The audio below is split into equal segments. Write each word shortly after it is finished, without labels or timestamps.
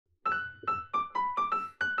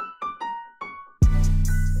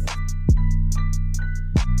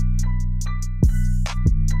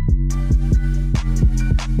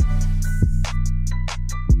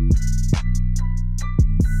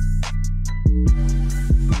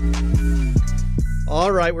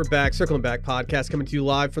All right, we're back. Circling Back podcast coming to you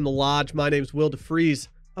live from the Lodge. My name's Will DeFries.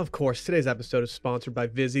 Of course, today's episode is sponsored by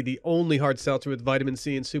Vizzy, the only hard seltzer with vitamin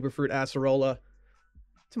C and superfruit acerola.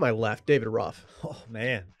 To my left, David Ruff. Oh,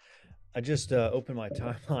 man. I just opened my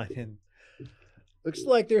timeline and looks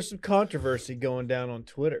like there's some controversy going down on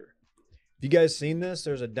Twitter. Have you guys seen this?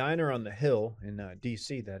 There's a diner on the Hill in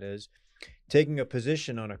D.C., that is, taking a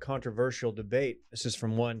position on a controversial debate. This is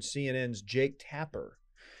from CNN's Jake Tapper.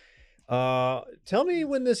 Tell me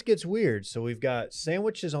when this gets weird. So we've got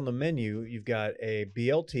sandwiches on the menu. You've got a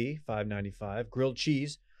BLT, $5.95, grilled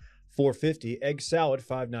cheese, $4.50, egg salad,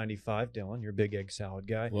 $5.95. Dylan, you're a big egg salad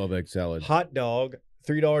guy. Love egg salad. Hot dog,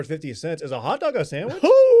 $3.50. Is a hot dog a sandwich?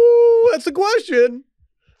 Oh, that's the question.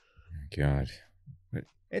 God.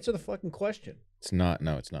 Answer the fucking question. It's not.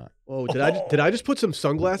 No, it's not. Oh, did I just put some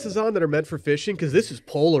sunglasses on that are meant for fishing? Because this is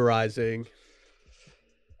polarizing.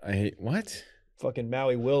 I hate what? Fucking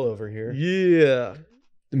Maui Will over here. Yeah.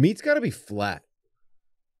 The meat's got to be flat.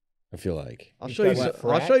 I feel like. I'll show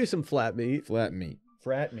you some flat meat. Flat meat.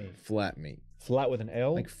 Frat meat. Flat meat. Flat with an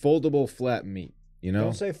L? Like foldable flat meat, you know?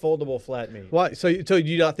 Don't say foldable flat meat. Why? So do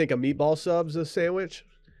you not think a meatball sub's a sandwich?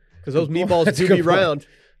 Because those meatballs That's a do good be point. round.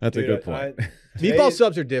 That's a good point. Meatball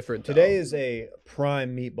subs are different. Today is a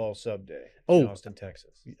prime meatball sub day in Austin,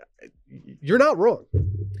 Texas. You're not wrong.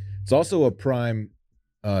 It's also a prime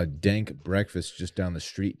dank breakfast just down the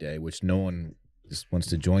street day, which no one just wants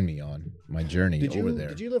to join me on my journey over there.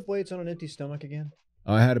 Did you lift weights on an empty stomach again?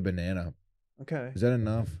 I had a banana. Okay. Is that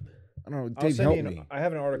enough? I don't know. Dave, help me. I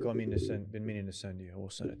have an article been meaning to send you. I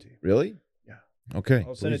will send it to you. Really? Yeah. Okay.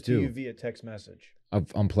 I'll send it to you via text message. I'm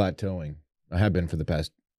plateauing. I have been for the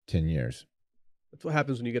past 10 years. That's what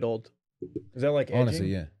happens when you get old. Is that like edging?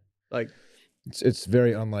 Honestly, yeah. Like it's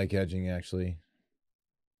very unlike edging, actually.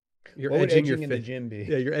 You're what edging would your in the gym be?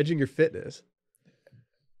 Yeah, you're edging your fitness.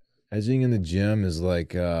 Edging in the gym is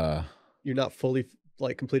like you're not fully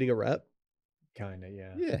like completing a rep. Kinda,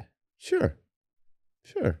 yeah. Yeah, sure.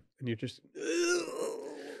 And you're just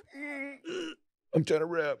I'm trying to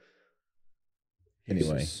rep.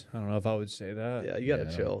 Anyway, Jesus. I don't know if I would say that. yeah, you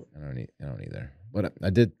gotta chill. I don't either. But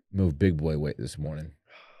I did move big boy weight this morning.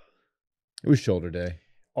 It was shoulder day.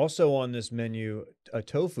 Also on this menu, a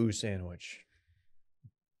tofu sandwich.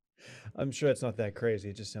 I'm sure it's not that crazy.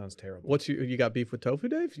 It just sounds terrible. You got beef with tofu,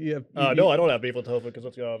 Dave? No, I don't have beef with tofu because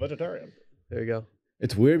it's vegetarian. There you go.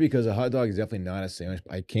 It's weird because a hot dog is definitely not a sandwich.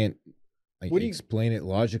 But I can't explain it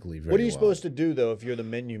logically very well. What are you supposed to do, though, if you're the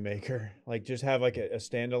menu maker? Like, just have, like, a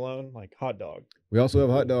standalone, like, hot dog. We also have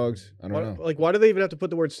hot dogs. I don't know. Like, why do they even have to put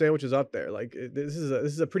the word sandwiches up there? Like, this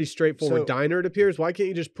is a pretty straightforward diner, it appears. Why can't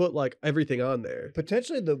you just put, like, everything on there?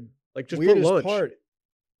 Potentially the just weirdest put lunch. part,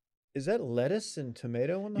 is that lettuce and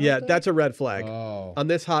tomato on the Yeah, hot dog? that's a red flag. Oh. On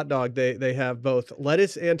this hot dog, they have both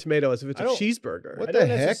lettuce and tomato as if it's a cheeseburger. What I the don't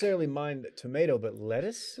heck? necessarily mind tomato, but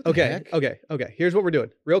lettuce? Okay. Here's what we're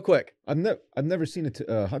doing. Real quick. I've never seen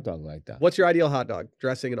a hot dog like that. What's your ideal hot dog?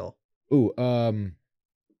 Dressing and all. Ooh,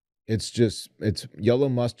 it's yellow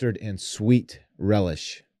mustard and sweet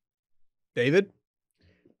relish. David?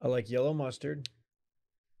 I like yellow mustard.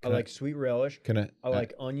 I like sweet relish. I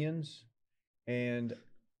like onions. And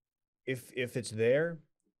if it's there,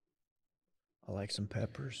 I like some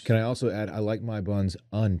peppers. Can I also add, I like my buns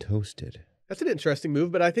untoasted. That's an interesting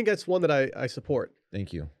move, but I think that's one that I support.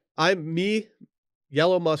 Thank you.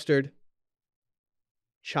 Yellow mustard,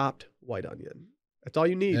 chopped white onion. That's all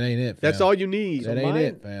you need. That ain't it, fam. That's all you need. That ain't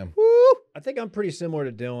it, fam. Woo! I think I'm pretty similar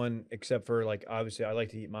to Dylan, except for, like, obviously I like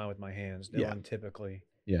to eat mine with my hands. Dylan typically.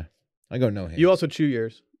 Yeah. I go no hands. You also chew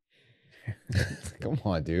yours. Come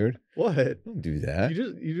on, dude. What? Don't do that.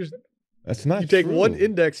 You just That's not You take true. one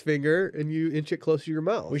index finger and you inch it close to your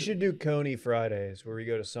mouth. We should do Coney Fridays where we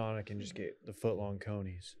go to Sonic and just get the foot-long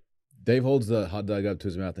conies. Dave holds the hot dog up to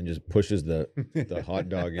his mouth and just pushes the hot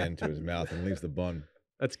dog into his mouth and leaves the bun.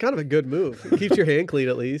 That's kind of a good move. It keeps your hand clean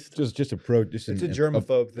at least. It's a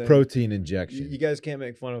germaphobe thing. Protein injection. You guys can't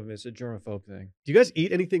make fun of him. It's a germaphobe thing. Do you guys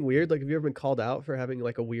eat anything weird? Like, have you ever been called out for having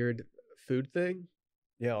like a weird food thing?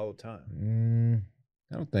 Yeah, all the time.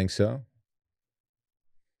 I don't think so. I don't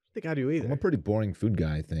think I do either. I'm a pretty boring food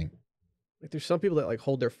guy, I think. Like, there's some people that like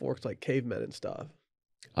hold their forks like cavemen and stuff.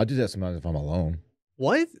 I'll do that sometimes if I'm alone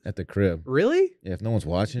What? at the crib. Really? Yeah, if no one's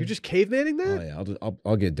watching. You're just cavemaning that? Oh yeah,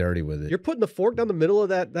 I'll get dirty with it. You're putting the fork down the middle of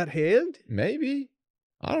that hand? Maybe.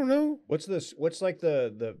 I don't know. What's like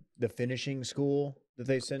the finishing school that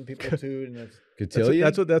they send people to? And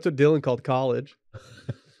That's what Dylan called college.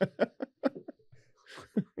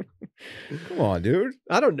 Come on, dude.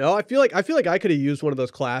 I don't know. I feel like I could have used one of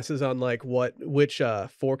those classes on like which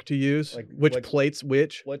fork to use, Like, which what- plates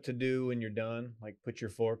which. What to do when you're done? Like put your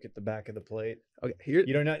fork at the back of the plate. Okay, here's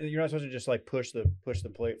You're not supposed to just like push the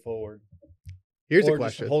plate forward. a Or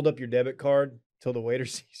question. Just hold up your debit card till the waiter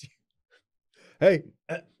sees you. Hey,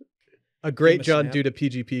 A great a John snap. Duda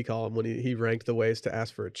PGP column when he ranked the ways to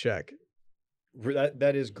ask for a check.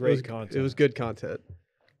 that is great content. It was good content.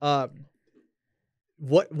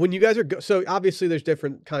 When you guys are so obviously there's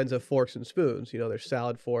different kinds of forks and spoons. You know, there's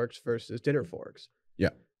salad forks versus dinner forks. Yeah.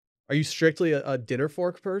 Are you strictly a dinner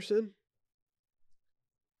fork person?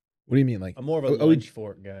 What do you mean? Like, I'm more of a oh, lunch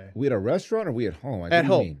fork guy. we at a restaurant or we at home? Like, At what do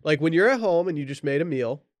you home, mean? like when you're at home and you just made a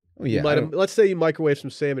meal. Oh, yeah. You might have, let's say you microwave some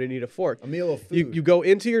salmon and need a fork. A meal of food. You go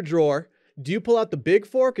into your drawer. Do you pull out the big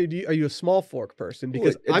fork or are you a small fork person?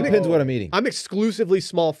 Because it depends what I'm eating. I'm exclusively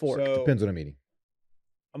small fork. So, Depends what I'm eating.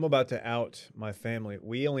 I'm about to out my family.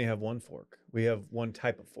 We only have one fork. We have one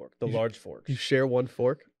type of fork, the large forks. You share one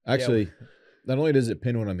fork. Actually, not only does it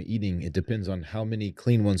depend what I'm eating, it depends on how many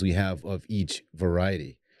clean ones we have of each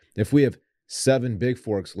variety. If we have 7 big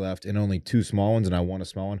forks left and only 2 small ones and I want a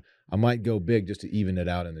small one, I might go big just to even it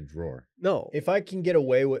out in the drawer. No, If I can get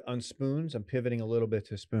away with on spoons, I'm pivoting a little bit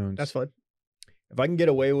to spoons. that's fine. If I can get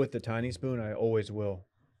away with the tiny spoon, I always will.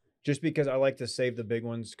 Just because I like to save the big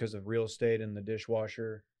ones because of real estate in the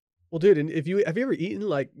dishwasher. Well, dude, and have you ever eaten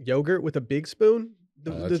like yogurt with a big spoon?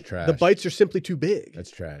 Oh, that's The trash. bites are simply too big.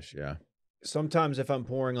 That's trash, yeah. Sometimes if I'm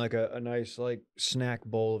pouring like a nice like snack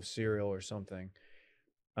bowl of cereal or something,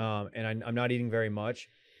 and I'm not eating very much,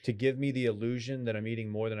 to give me the illusion that I'm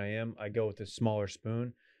eating more than I am, I go with a smaller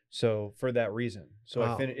spoon. So for that reason, so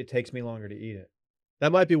Wow. it takes me longer to eat it.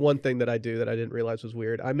 That might be one thing that I do that I didn't realize was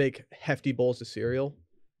weird. I make hefty bowls of cereal.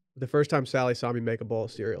 The first time Sally saw me make a bowl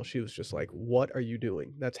of cereal, she was just like, "What are you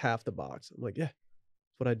doing? That's half the box." I'm like, "Yeah,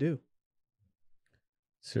 that's what I do."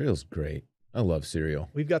 Cereal's great. I love cereal.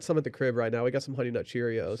 We've got some at the crib right now. We got some Honey Nut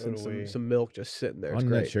Cheerios So and do we. some milk just sitting there. It's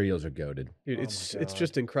Honey Nut great. Cheerios are goated. Dude, Oh it's my God.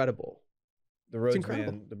 just incredible. The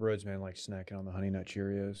incredible. roadsman likes snacking on the Honey Nut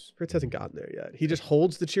Cheerios. Fritz hasn't gotten there yet. He just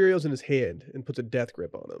holds the Cheerios in his hand and puts a death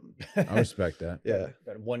grip on them. I respect that. Yeah.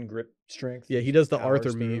 That one grip strength. Yeah, he does the Powers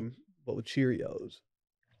Arthur through. meme, but with Cheerios.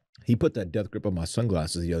 He put that death grip on my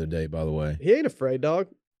sunglasses the other day, by the way. He ain't afraid, dog.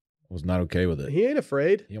 Was not okay with it. He ain't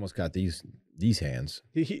afraid. He almost got these hands.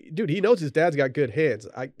 Dude, he knows his dad's got good hands.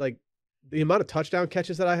 I like the amount of touchdown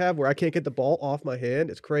catches that I have where I can't get the ball off my hand.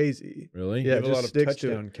 It's crazy. Really? Yeah, You have it a lot just of sticks to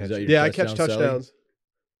touchdown it. catches. that your Yeah, I catch touchdown, Sally? touchdowns.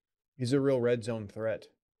 He's a real red zone threat.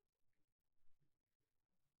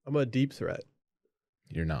 I'm a deep threat.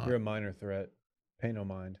 You're not. You're a minor threat. Pay no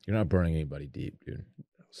mind. You're not burning anybody deep, dude.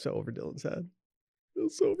 So over Dylan's head. It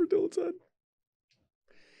was so over Dylan's head.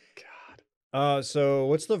 So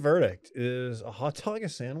what's the verdict? Is a hot dog a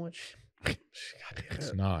sandwich?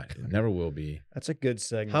 It's not. It never will be. That's a good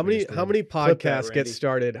segment. How many Clip that, podcasts get Randy.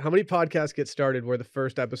 started? How many podcasts get started where the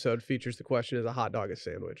first episode features the question, is a hot dog a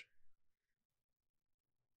sandwich?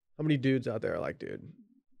 How many dudes out there are like, dude,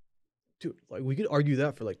 like we can argue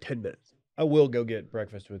that for like 10 minutes. I will go get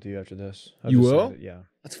breakfast with you after this. I've You will? decided, Yeah.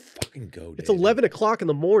 Let's fucking go, It's David. 11 o'clock in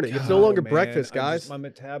the morning. It's no God, longer man, breakfast, I'm guys. just- my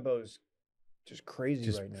metabo's just crazy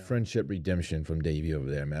Just right now. friendship redemption from Davey over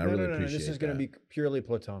there, man. I really appreciate This is that. going to be purely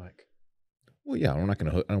platonic. Well, yeah, we're not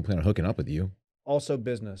gonna. I don't plan on hooking up with you. Also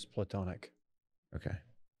business platonic. Okay. Can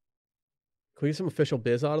we get some official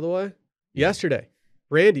biz out of the way? Yesterday,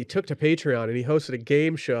 Randy took to Patreon and he hosted a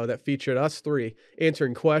game show that featured us 3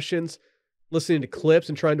 answering questions, listening to clips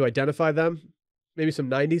and trying to identify them. Maybe some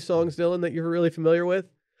 90s songs, Dylan, that you're really familiar with.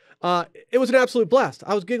 It was an absolute blast.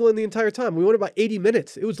 I was giggling the entire time. We went about 80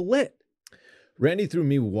 minutes. It was lit. Randy threw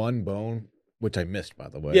me one bone, which I missed, by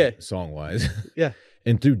the way. Yeah. Song wise. Yeah.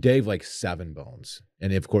 And threw Dave like 7 bones,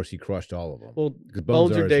 and of course he crushed all of them. Well, 'Cause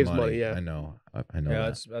bones are his Dave's money, yeah. I know. I know. Yeah,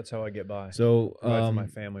 that. that's how I get by. So, Provide for my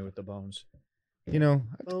family with the bones. you know,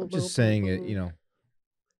 Boom, I'm just boom, saying boom, it. boom. You know,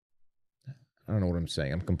 I don't know what I'm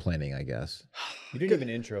saying. I'm complaining, I guess. You didn't even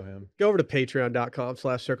intro him. Go over to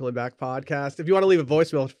patreon.com/circling back podcast. If you want to leave a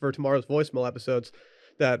voicemail for tomorrow's voicemail episodes,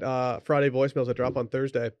 that Friday voicemails that drop on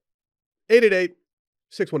Thursday,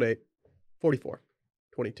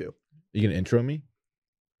 888-618-4422. You gonna intro me?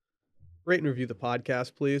 Rate and review the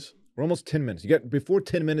podcast, please. We're almost 10 minutes. You got before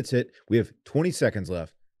 10 minutes hit. We have 20 seconds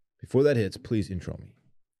left. Before that hits, please intro me.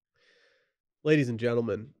 Ladies and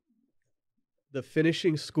gentlemen, the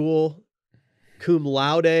finishing school cum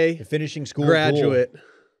laude The finishing school graduate,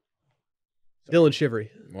 Dylan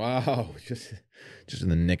Shivery. Wow, just in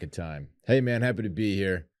the nick of time. Hey man, happy to be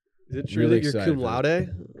here. Is it true Really that you're excited cum for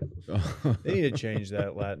laude? They need to change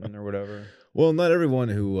that Latin or whatever. Well, not everyone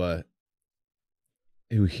who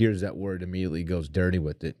who hears that word immediately goes dirty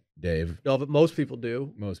with it, Dave. No, but most people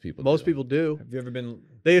do. Most people. Most people do. Have you ever been?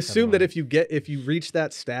 They assume that if you reach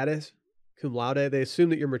that status, cum laude, they assume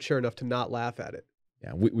that you're mature enough to not laugh at it.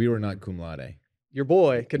 Yeah, we were not cum laude. Your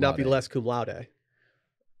boy could not be Laude. less cum laude.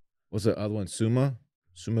 What's the other one? Summa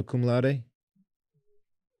cum laude.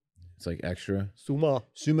 It's like extra. Summa.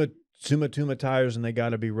 Summa Tuma tires, and they got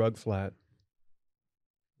to be rug flat.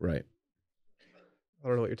 Right. I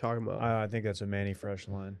don't know what you're talking about. I think that's a Manny Fresh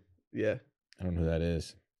line. Yeah, I don't know who that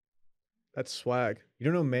is. that's swag. You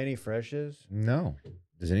don't know who Manny Fresh is? No.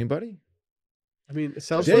 Does anybody? I mean, it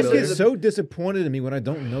sounds Dave familiar. gets so disappointed in me when I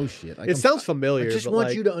don't know shit. Like, It sounds familiar. I just but want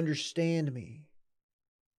like, you to understand me.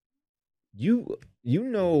 You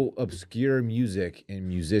know obscure music and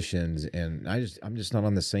musicians, and I'm just not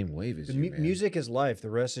on the same wave as The you, man. music is life. The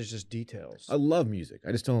rest is just details. I love music.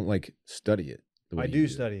 I just don't like study it. The way I you do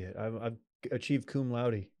study it. I've achieved cum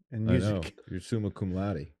laude in I music. know. You're summa cum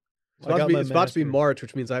laude. It's I about, got to be, my it's about to be master's. March,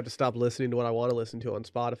 which means I have to stop listening to what I want to listen to on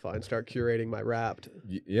Spotify and start curating my Wrapped.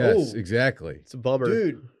 Yes, Oh. exactly. It's a bummer.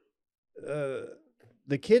 Dude,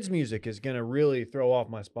 the kids' music is gonna really throw off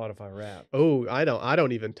my Spotify rap. Oh, I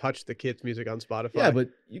don't even touch the kids' music on Spotify. Yeah, but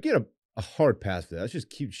you get a hard pass for that. That's just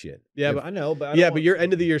cute shit. yeah, if, but I know, but I yeah, don't but your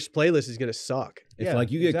end of the year's playlist is gonna suck. if yeah, like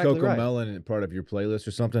you get exactly Coco right. Melon in part of your playlist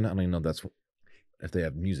or something, I don't even know if they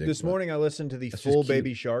have music. This but- morning I listened to the That's just full cute.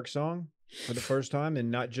 Baby Shark song for the first time, and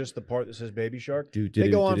not just the part that says Baby Shark. Do, They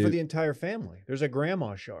go on for the entire family. There's a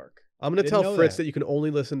grandma shark. I'm gonna I tell didn't know Fritz that. that you can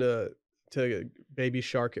only listen to Baby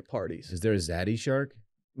Shark at parties. Is there a Zaddy shark?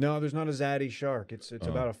 No, there's not a zaddy shark. It's Oh,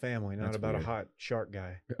 about a family, not that's about weird. a hot shark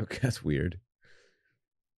guy. Okay, that's weird.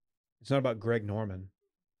 It's not about Greg Norman.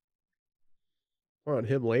 More on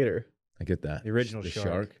him later. I get that. The original the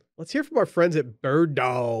shark. Let's hear from our friends at Bird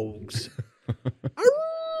Dogs.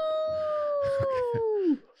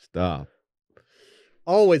 Stop.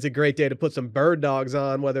 Always a great day to put some Bird Dogs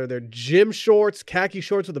on, whether they're gym shorts, khaki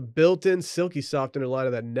shorts with a built-in silky soft inner liner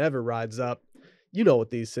that never rides up. You know what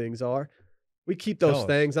these things are. We keep those Tell us.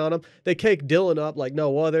 things on them. They cake Dylan up like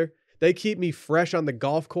no other. They keep me fresh on the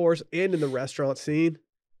golf course and in the restaurant scene.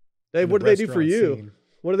 In the What do they do for restaurant you? scene.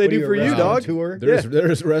 What do they What are do for a you, restaurant dog? Tour?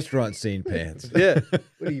 There's restaurant scene pants. Yeah,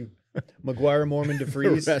 What are you, McGuire Mormon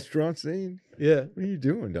DeFreeze? Restaurant scene? yeah. What are you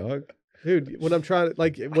doing, dog? Dude, when I'm trying to,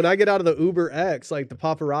 like, when I get out of the Uber X, like, the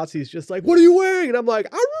paparazzi's just like, what are you wearing? And I'm like,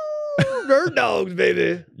 "Arr, Bird Dogs,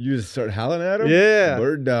 baby. You just start howling at him? Yeah.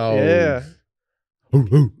 Bird dogs. Yeah. Hoo,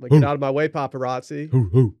 hoo, Like, get out of my way, paparazzi. hoo,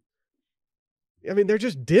 hoo. I mean, they're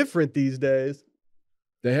just different these days.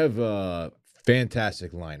 They have a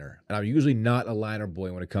fantastic liner. And I'm usually not a liner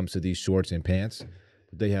boy when it comes to these shorts and pants.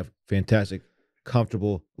 But they have fantastic,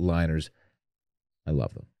 comfortable liners. I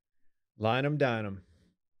love them. Line 'em, dine 'em.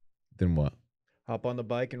 Then what? Hop on the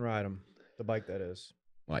bike and ride 'em. The bike, that is.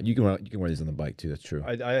 Well, you can wear these on the bike too. That's true.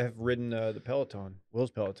 I have ridden the Peloton, Will's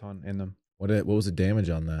Peloton, in them. What was the damage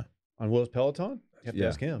on that? On Will's Peloton? You have to Yeah.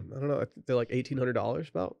 ask him. I don't know. I think they're like $1,800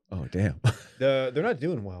 about. Oh damn. They're not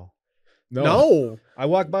doing well. No. I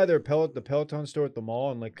walked by the Peloton store at the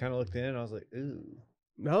mall and like kind of looked in and I was like, ooh.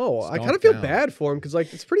 No, I kind of Stomp feel down. bad for them because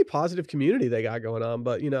like it's a pretty positive community they got going on.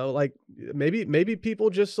 But you know, like maybe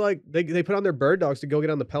people just like they put on their Bird Dogs to go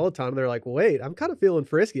get on the Peloton and they're like, wait, I'm kind of feeling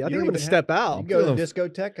frisky. I You think don't I'm gonna even step You out. can go to feeling-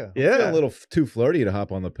 Discoteca. Feeling Yeah, a little too flirty to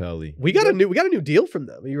hop on the Pelly. we got a new deal from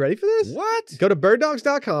them. Are you ready for this? What? Go to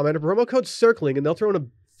birddogs.com, enter promo code circling, and they'll throw in a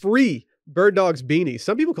free Bird Dogs beanie.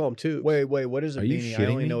 Some people call them tubes. Wait, what is a Are you beanie? I shitting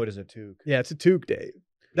only me? know it as a toque. Yeah, it's a toque, Dave.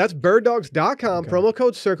 That's birddogs.com, Okay. promo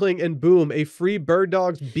code circling, and boom, a free Bird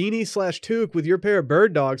Dogs beanie/toque with your pair of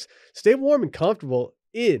Bird Dogs. Stay warm and comfortable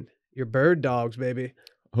in your Bird Dogs, baby.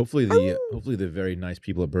 Hopefully the very nice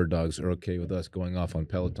people at Bird Dogs are okay with us going off on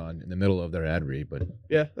Peloton in the middle of their ad read, but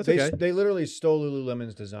Yeah, that's They, okay. they literally stole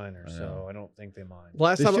Lululemon's designer, I so know. I don't think they mind.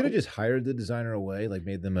 Last they time, should have just hired the designer away, like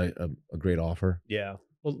made them a great offer. Yeah.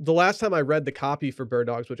 well, the last time I read the copy for Bird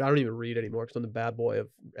Dogs, which I don't even read anymore because I'm the bad boy of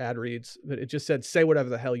ad reads, but it just said, say whatever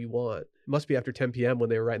the hell you want. It must be after 10 p.m. when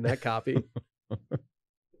they were writing that copy.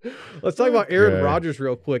 Let's talk about Aaron Okay. Rodgers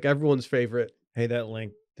real quick, everyone's favorite. Hey, that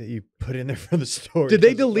link that you put in there for the story. Did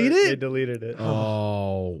they doesn't delete work. it? They deleted it.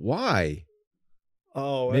 Oh, why?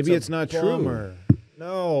 Oh, Maybe that's a it's not true. bummer.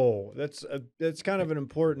 No, that's kind of an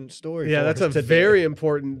important story. Yeah, for that's a us today. very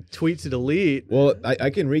important tweet to delete. Well, I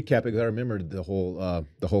can recap it because I remembered the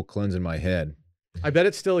whole cleanse in my head. I bet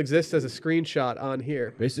it still exists as a screenshot on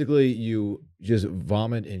here. Basically, you just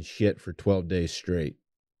vomit and shit for 12 days straight.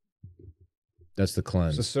 That's the It's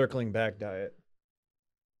cleanse, a circling back diet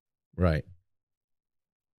right?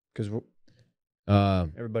 because Uh,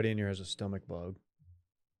 everybody in here has a stomach bug.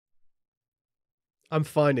 I'm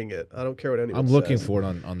finding it. I don't care what anyone I'm looking says. for it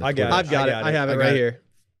on the I got Twitter. I've got it. I have it right here.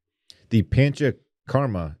 The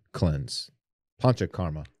Panchakarma cleanse.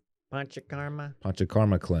 Panchakarma.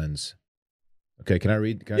 Panchakarma cleanse. Okay, can I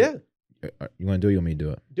read? Yeah, You want to do it? You want me to do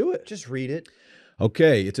it? do it. Just read it.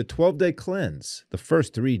 Okay, it's a 12-day cleanse. The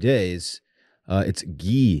first 3 days, it's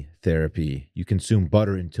ghee therapy. You consume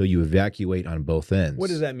butter until you evacuate on both ends. What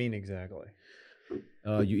does that mean exactly?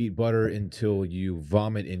 You eat butter until you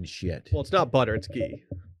vomit in shit. Well, it's not butter. It's ghee.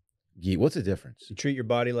 Ghee, what's the difference? You treat your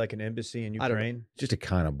body like an embassy in I don't know. Ukraine. It's just a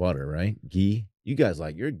kind of butter, right? Ghee. You guys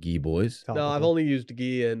you're ghee boys. No, I've only used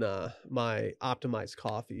ghee in my optimized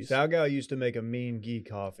coffees. Salgao used to make a mean ghee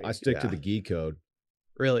coffee. I stick to Yeah. the ghee code.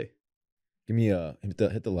 Really? Give me hit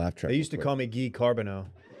the laugh track. They used to call me Ghee Carbono.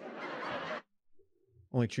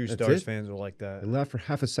 Only True That's Stars it? fans will like that. I laughed for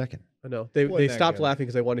half a second. I know. They Wasn't that stopped good? laughing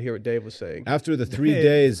because they wanted to hear what Dave was saying. After the 3 They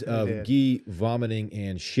days did. of ghee vomiting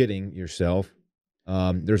and shitting yourself,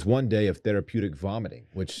 there's 1 day of therapeutic vomiting,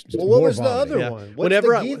 which is Well, what more was the vomiting. other Yeah. one? What's Whenever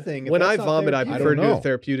the ghee thing? If when I that's not vomit, I therapeutic? prefer to do know. it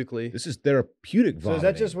therapeutically. This is therapeutic So vomiting. is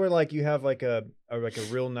that just where like you have like a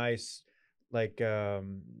real nice like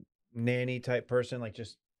nanny type person like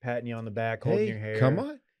just patting you on the back, holding your hair? Come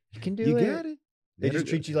on, you can do you it. got it. They Let just her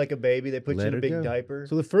treat go. you like a baby. They put you Let in a her big go. diaper.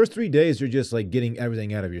 So the first 3 days, you're just like getting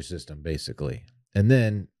everything out of your system, basically, and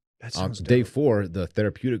then That on sounds day dope. 4, the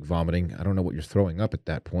therapeutic vomiting. I don't know what you're throwing up at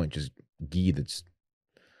that point. Just ghee that's,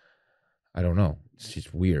 I don't know. It's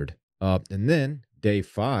just weird. And then day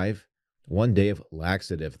 5, 1 day of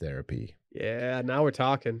laxative therapy, Yeah, now we're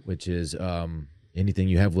talking. which is anything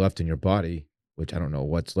you have left in your body, which I don't know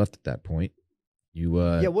what's left at that point. You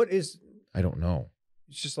Yeah, what is? I don't know.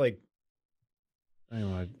 It's just like I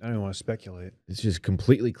don't want to speculate. It's just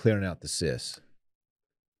completely clearing out the cysts.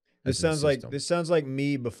 This That's in the system. sounds like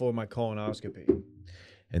me before my colonoscopy.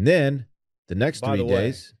 And then the next By 3 the way,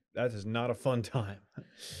 days, that is not a fun time.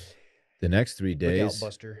 the next 3 Look out, days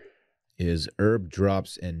Buster. is herb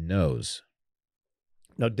drops and nose.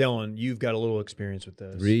 Now, Dylan, you've got a little experience with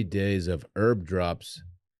this. 3 days of herb drops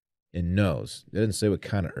and nose. It doesn't say what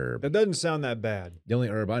kind of herb. That doesn't sound that bad. The only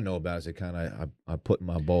herb I know about is the kind I put in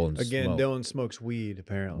my bowl and Again, smoke. Dylan smokes weed,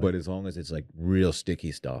 apparently. But as long as it's like real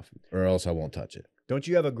sticky stuff, or else I won't touch it. Don't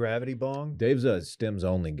you have a gravity bong? Dave's a stems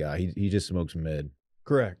only guy. He just smokes mid.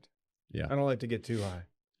 Correct. Yeah. I don't like to get too high.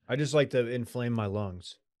 I just like to inflame my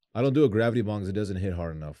lungs. I don't do a gravity bong because it doesn't hit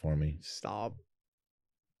hard enough for me. Stop.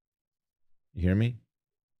 You hear me?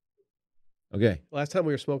 Okay. Last time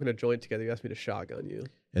we were smoking a joint together, you asked me to shotgun you.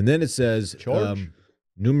 And then it says Charge?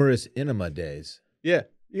 numerous enema days. Yeah,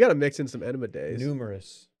 you got to mix in some enema days.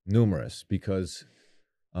 Numerous because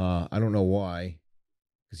I don't know why,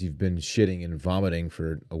 because you've been shitting and vomiting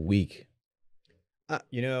for a week.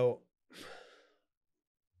 You know,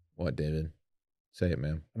 What, David? Say it,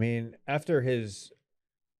 man. I mean, after his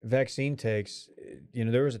vaccine takes, you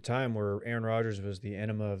know, there was a time where Aaron Rodgers was the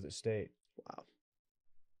enema of the state. Wow.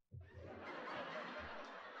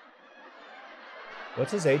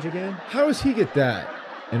 What's his age again? How does he get that?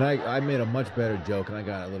 And I made a much better joke, and I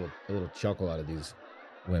got a little chuckle out of these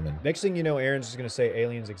women. Next thing you know, Aaron's just going to say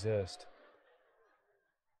aliens exist.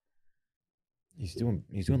 He's doing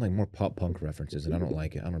like more pop punk references, and I don't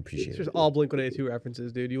like it. I don't appreciate It's it. just all Blink-182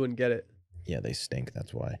 references, dude. You wouldn't get it. Yeah, they stink.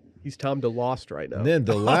 That's why. He's Tom DeLost right now. And then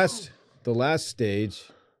the last stage.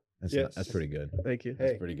 Yes. That's pretty good. Thank you.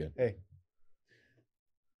 That's pretty good. Hey,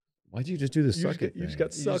 Why'd you just do the You just suck get- it you just thing?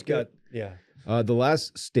 got you suck just got, it. yeah. The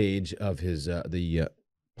last stage of his the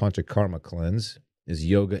Panchakarma cleanse is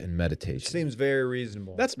yoga and meditation. Seems very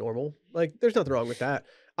reasonable. That's normal. Like, there's nothing wrong with that.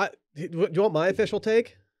 Do you want my official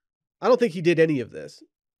take? I don't think he did any of this.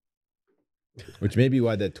 Which may be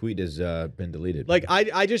why that tweet has been deleted. Like,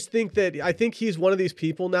 I just think I think he's one of these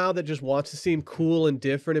people now that just wants to seem cool and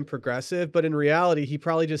different and progressive, but in reality, he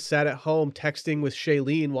probably just sat at home texting with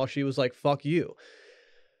Shailene while she was like, "Fuck you."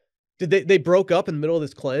 Did they broke up in the middle of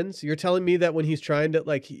this cleanse? You're telling me that when he's trying to,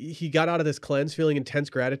 like, he got out of this cleanse feeling intense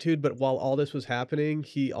gratitude, but while all this was happening,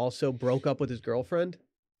 he also broke up with his girlfriend?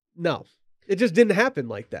 No, it just didn't happen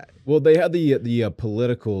like that. Well, they had the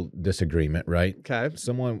political disagreement, right? Okay.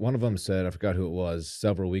 One of them said, I forgot who it was,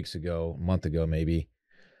 several weeks ago, a month ago maybe,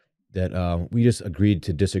 that we just agreed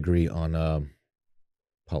to disagree on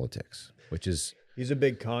politics, which is He's a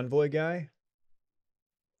big convoy guy.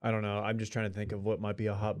 I don't know. I'm just trying to think of what might be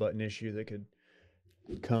a hot button issue that could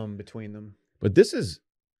come between them. But this is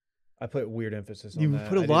I put weird emphasis on You that.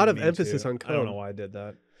 put a I lot didn't of mean emphasis to. on I don't know come. why I did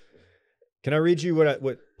that. Can I read you what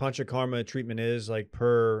Panchakarma treatment is like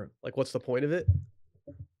per? Like, what's the point of it?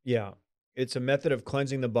 Yeah, it's a method of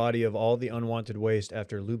cleansing the body of all the unwanted waste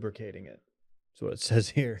after lubricating it. That's what it says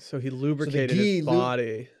here. So he lubricated ghee his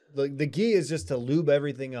body. the ghee is just to lube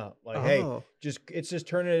everything up. Like, hey, Oh. it's just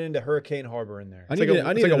turning it into Hurricane Harbor in there. I It's need like to-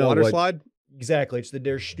 I it's need like to a know water what- slide. Exactly. It's the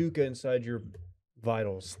der Stuka inside your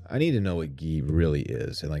vitals. I need to know what ghee really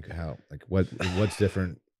is and like how, like what's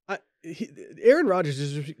different. Aaron Rodgers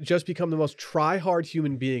has just become the most try-hard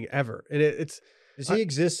human being ever, and Does he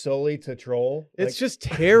exist solely to troll? it's just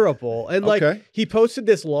terrible. And like Okay. he posted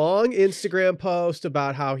this long Instagram post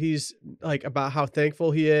about how he's like about how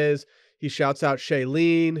thankful he is. He shouts out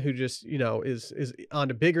Shailene, who just is on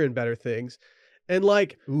to bigger and better things. And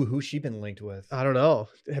like, ooh, who's she been linked with? I don't know.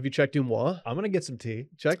 Have you checked Dumois? I'm gonna get some tea.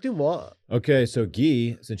 Check Dumois. Okay, so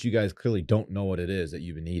ghee, since you guys clearly don't know what it is that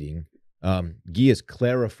you've been eating, ghee is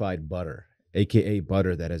clarified butter, aka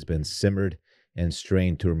butter that has been simmered and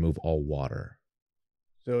strained to remove all water.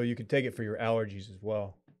 So you can take it for your allergies as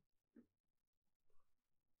well.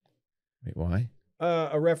 Wait, why?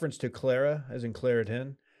 A reference to Clara, as in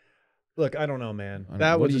Claritin. Look, I don't know, man.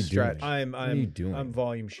 That What was are a you stretch. doing? I'm What are you doing? I'm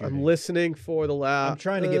volume shooting. I'm listening for the laugh. I'm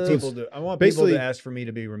trying to get people to. I want people basically, to ask for me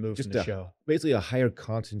to be removed from just the a- show. Basically, a higher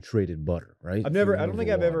concentrated butter, right? I don't think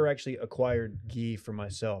I've ever actually acquired ghee for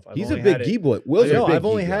myself. He's only a big had it- ghee boy. Will's know, a big I've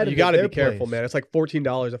only ghee had boy. it You got to at be their careful, place. man. It's like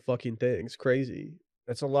 $14 a fucking thing. It's crazy.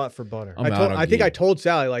 That's a lot for butter. I'm out on I think I ghee. told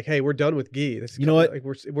Sally like, "Hey, we're done with ghee. This is You know what? Like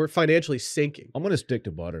we're financially sinking." I'm gonna stick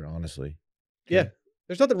to butter, honestly. Yeah,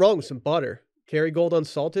 there's nothing wrong with some butter. Kerrygold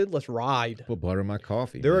unsalted. Let's ride. Put butter in my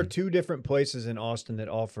coffee. There are man. 2 different places in Austin that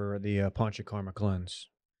offer the Panchakarma cleanse.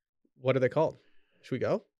 What are they called? Should we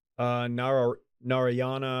go?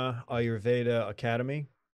 Narayana Ayurveda Academy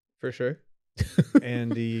For sure.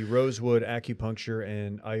 and the Rosewood Acupuncture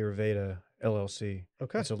and Ayurveda LLC.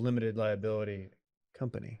 Okay. It's a limited liability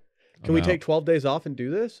company. Can we I'm take out. 12 days off and do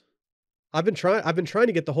this? I've been trying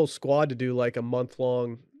to get the whole squad to do like a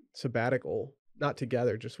month-long sabbatical. Not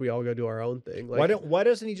together, just we all go do our own thing. Like, Why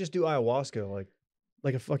doesn't he just do ayahuasca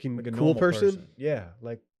like a fucking like a cool normal person? Yeah,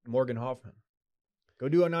 like Morgan Hoffman. Go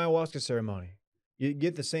do an ayahuasca ceremony. You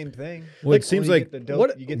get the same thing. Well, it seems Only you like get the dope,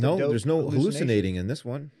 what- you get no, the dope there's no hallucination. hallucinating in this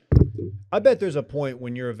one. I bet there's a point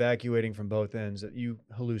when you're evacuating from both ends that you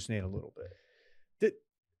hallucinate a little bit.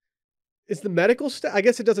 Is the medical staff? I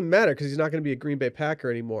guess it doesn't matter because he's not going to be a Green Bay Packer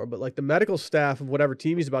anymore. But like the medical staff of whatever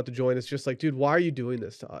team he's about to join is just like, dude, why are you doing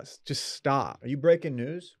this to us? Just stop. Are you breaking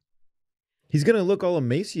news? He's gonna look all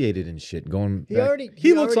emaciated and shit. Going, He back. already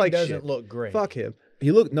He looks already like doesn't shit. look great. Fuck him.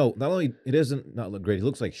 He look no. Not only it doesn't not look great. He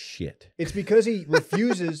looks like shit. It's because he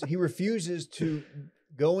refuses. He refuses to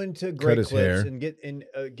go into Great his Clips hair. and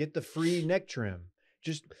get the free neck trim.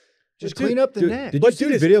 Just Dude, clean up the Dude, neck. did But you see dude,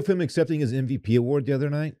 the his- video of him accepting his MVP award the other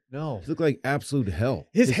night? No. He looked like absolute hell.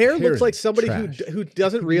 His hair looks is like somebody trash. who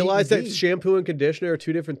doesn't Neat realize and that neat. shampoo and conditioner are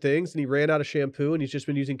two different things, and he ran out of shampoo and he's just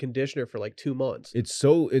been using conditioner for like 2 months. It's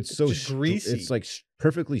so just greasy. It's like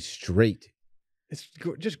perfectly straight. It's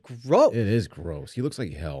just gross. It is gross. He looks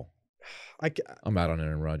like hell. I, I'm out on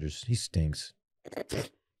Aaron Rodgers. He stinks.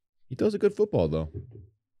 He does a good football though.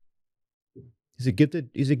 He's a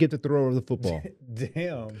gifted thrower of the football.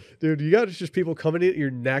 Damn. dude, you got just people coming in at your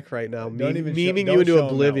neck right now, Don't even memeing show, you don't into show him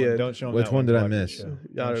that oblivion. one. Don't show him Which that one did I till after the miss? show. I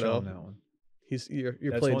Don't don't show know. him that one. You're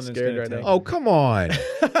That's playing one that's scared gonna right take- now. Oh, come on.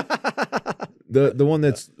 The one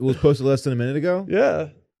that was posted less than a minute ago? Yeah.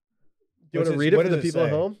 You want What's to it- read it what for the does it people at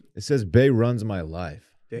say? home? It says Bay runs my life.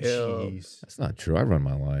 Damn. Jeez. That's not true. I run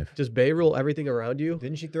my life. Does Bay rule everything around you?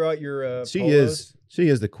 Didn't she throw out your She polos?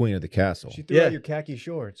 is the queen of the castle. She threw Yeah. out your khaki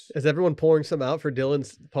shorts. Is everyone pouring some out for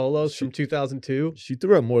Dylan's polos from 2002? She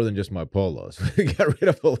threw out more than just my polos. We got rid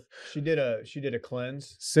of She did a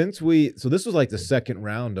cleanse. so this was like the second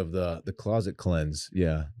round of the closet cleanse.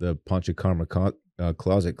 Yeah, the Panchakarma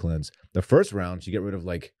closet cleanse. The first round, she got rid of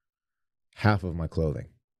like half of my clothing.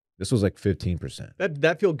 This was like 15%.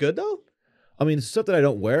 That feel good though? I mean, it's stuff that I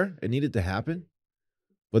don't wear. It needed to happen.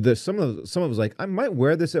 But there's some of it was like, I might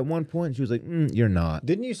wear this at one point. And she was like, you're not.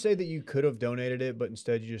 Didn't you say that you could have donated it, but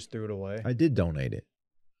instead you just threw it away? I did donate it.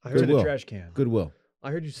 I To heard, the Goodwill. trash can. Goodwill.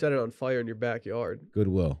 I heard you set it on fire in your backyard.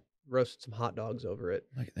 Goodwill. Roasted some hot dogs over it.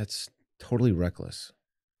 Like that's totally reckless.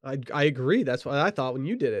 I agree. That's what I thought when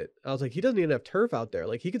you did it. I was like, he doesn't even have turf out there.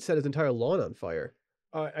 Like he could set his entire lawn on fire.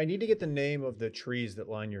 I need to get the name of the trees that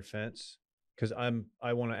line your fence because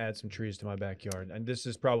I want to add some trees to my backyard. And this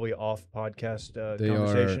is probably off podcast They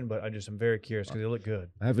conversation, are- but I'm very curious because they look good.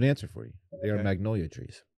 I have an answer for you. They are Okay. magnolia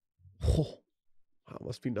trees. Oh, that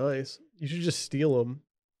must be nice. You should just steal them.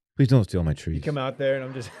 Please don't steal my trees. You come out there and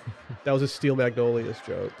I'm just. That was a steal magnolias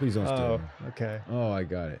joke. Please don't steal Oh, them. okay. Oh, I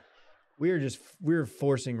got it. We're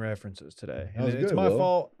forcing references today. That was And it's good, my Will.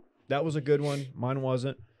 fault. That was a good one. Mine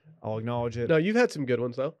wasn't. I'll acknowledge it. No, you've had some good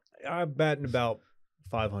ones though. I'm batting about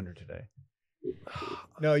 500 today.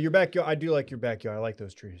 No, your backyard. I do like your backyard. I like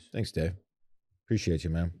those trees. Thanks, Dave. Appreciate you,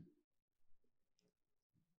 man.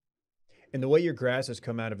 And the way your grass has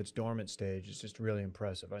come out of its dormant stage is just really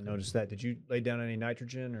impressive. I noticed that. Did you lay down any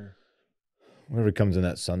nitrogen or? Whatever comes in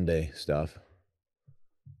that Sunday stuff.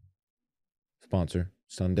 Sponsor,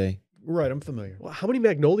 Sunday. Right, I'm familiar. Well, how many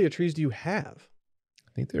magnolia trees do you have?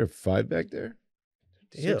 I think there are 5 back there.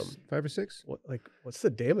 Damn. 5 or 6. What's the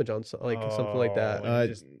damage on something like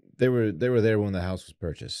that? They were there when the house was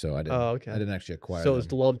purchased, so I didn't. Oh, okay. I didn't actually acquire. So them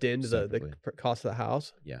it's lumped into the separately. cost of the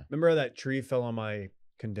house. Yeah. Remember how that tree fell on my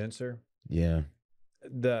condenser? Yeah.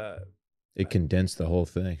 It condensed the whole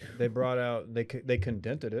thing. They brought out they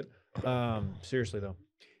condented it. Seriously though,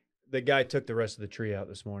 the guy took the rest of the tree out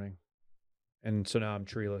this morning, and so now I'm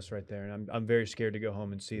treeless right there, and I'm very scared to go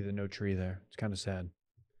home and see the no tree there. It's kind of sad.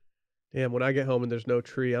 Damn, when I get home and there's no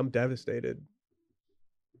tree, I'm devastated.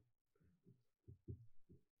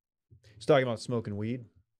 He's talking about smoking weed.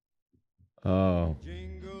 Oh.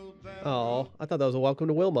 Oh, I thought that was a welcome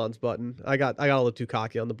to Wilmon's button. I got a little too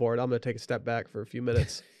cocky on the board. I'm gonna take a step back for a few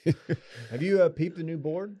minutes. Have you peeped the new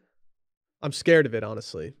board? I'm scared of it,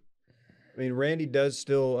 honestly. I mean, Randy does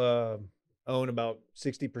still own about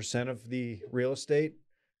 60% of the real estate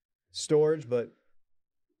storage, but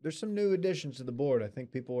there's some new additions to the board I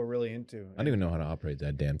think people are really into. I don't even know how to operate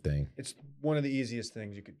that damn thing. It's one of the easiest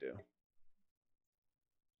things you could do.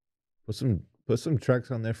 Put some tracks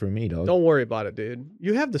on there for me, dog. Don't worry about it, dude.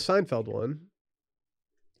 You have the Seinfeld one.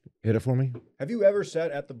 Hit it for me. Have you ever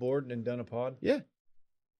sat at the board and done a pod? Yeah.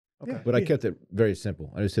 Okay. But I kept it very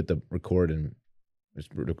simple. I just hit the record and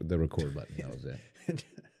the record button. That was it.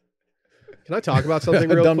 Can I talk about something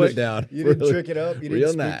real Dumbed quick? it down. You didn't trick it up? You didn't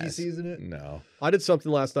real spooky nice. season it? No. I did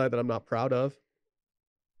something last night that I'm not proud of.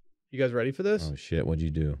 You guys ready for this? Oh shit! What'd you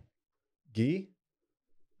do? Ghee?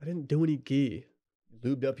 I didn't do any ghee.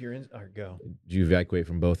 Lubed up your go. Did you evacuate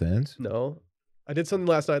from both ends? No. I did something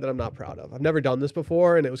last night that I'm not proud of. I've never done this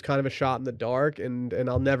before, and it was kind of a shot in the dark, and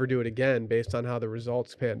I'll never do it again based on how the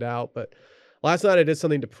results panned out. But last night I did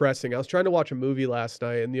something depressing. I was trying to watch a movie last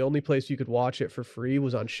night, and the only place you could watch it for free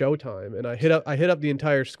was on Showtime. And I hit up the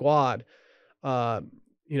entire squad.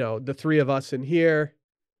 The 3 of us in here,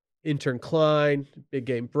 intern Klein, big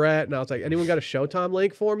game Brett, and I was like, anyone got a Showtime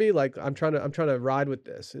link for me? Like, I'm trying to ride with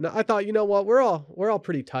this. And I thought, you know what, we're all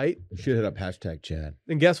pretty tight. You should hit up #Chad.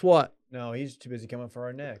 And guess what? No, he's too busy coming for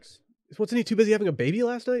our necks. Wasn't he too busy having a baby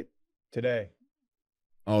last night? Today.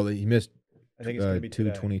 Oh, he missed. I think it's going to be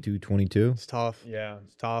today. 2/22/22. It's tough. Yeah.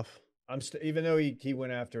 It's tough. Even though he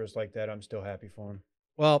went after us like that, I'm still happy for him.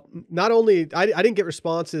 Well, not only I didn't get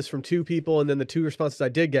responses from 2 people, and then the 2 responses I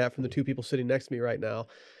did get from the 2 people sitting next to me right now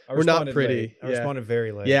were not pretty. Late. I responded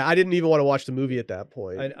very late. Yeah, I didn't even want to watch the movie at that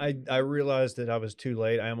point. I realized that I was too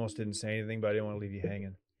late. I almost didn't say anything, but I didn't want to leave you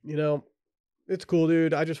hanging. You know, it's cool,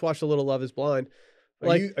 dude. I just watched a little Love Is Blind.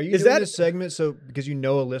 Are you doing this segment because you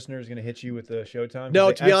know a listener is going to hit you with the Showtime?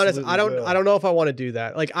 No, to be honest, I will. don't know if I want to do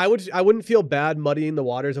that. Like I wouldn't feel bad muddying the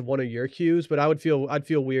waters of one of your cues, but I'd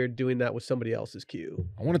feel weird doing that with somebody else's cue.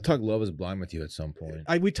 I want to talk Love Is Blind with you at some point.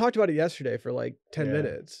 We talked about it yesterday for like 10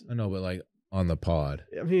 minutes. I know, but like on the pod.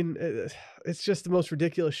 I mean, it's just the most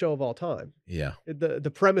ridiculous show of all time. Yeah.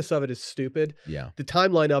 The premise of it is stupid. Yeah. The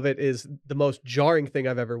timeline of it is the most jarring thing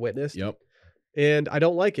I've ever witnessed. Yep. And I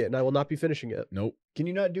don't like it, and I will not be finishing it. Nope. Can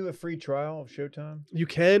you not do a free trial of Showtime? You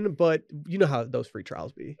can, but you know how those free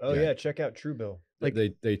trials be. Oh yeah, check out Truebill. Like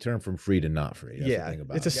they turn from free to not free. That's the thing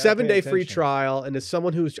about it's a it. 7-day free trial, and as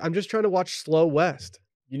someone I'm just trying to watch Slow West.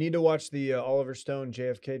 You need to watch the Oliver Stone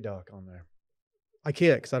JFK doc on there. I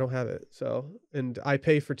can't because I don't have it. And I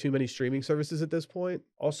pay for too many streaming services at this point.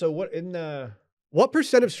 Also, what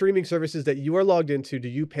percent of streaming services that you are logged into do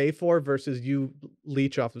you pay for versus you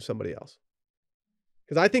leech off of somebody else?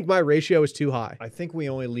 Because I think my ratio is too high. I think we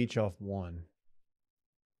only leech off one.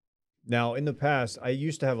 Now, in the past, I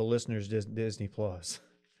used to have a listener's Disney Plus,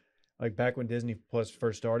 like back when Disney Plus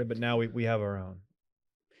first started, but now we have our own.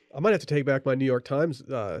 I might have to take back my New York Times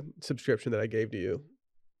subscription that I gave to you.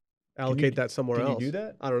 Allocate that somewhere else. Can you do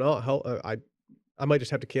that? I don't know. I might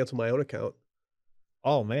just have to cancel my own account.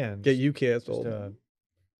 Oh, man. Get you canceled. Just,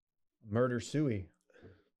 murder Suey.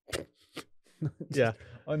 Yeah.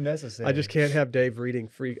 Unnecessary. I just can't have Dave reading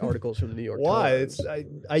free articles from the New York Times.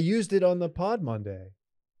 Times. Why? I used it on the pod Monday.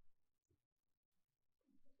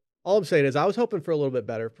 All I'm saying is I was hoping for a little bit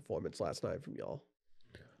better performance last night from y'all.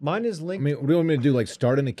 Mine is linked. I mean, what do you want me to do? Like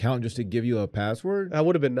start an account just to give you a password? That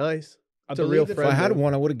would have been nice. It's a real If friend. I had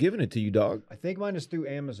one, I would have given it to you, dog. I think mine is through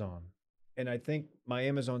Amazon. And I think my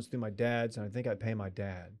Amazon's through my dad's, and I think I pay my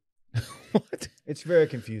dad. What? It's very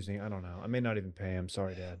confusing. I don't know. I may not even pay him.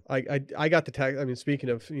 Sorry, Dad. I got the text. I mean, speaking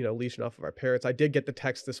of, leashing off of our parents, I did get the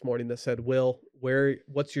text this morning that said, Will,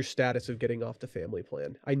 what's your status of getting off the family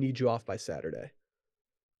plan? I need you off by Saturday.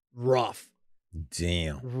 Rough.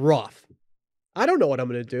 Damn. Rough. I don't know what I'm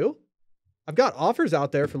going to do. I've got offers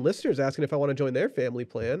out there from listeners asking if I want to join their family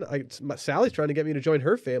plan. Sally's trying to get me to join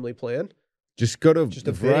her family plan. Just go to Just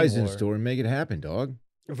a the bidding Verizon war. store and make it happen, dog.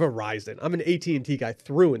 Verizon. I'm an AT&T guy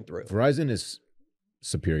through and through. Verizon is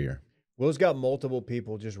superior. Will's got multiple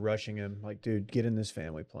people just rushing him. Like, dude, get in this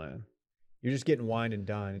family plan. You're just getting wined and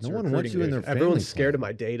dined. It's No a one wants recruiting you in vision. their family Everyone's scared plan. of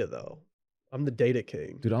my data, though. I'm the data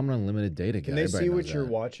king. Dude, I'm an unlimited data guy. Can they Everybody see knows what you're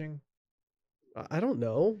that. watching? I don't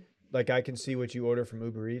know. Like, I can see what you order from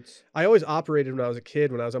Uber Eats. I always operated when I was a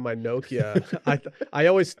kid, when I was on my Nokia. I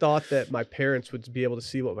always thought that my parents would be able to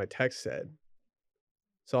see what my text said.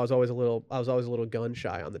 So I was always a little gun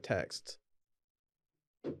shy on the texts.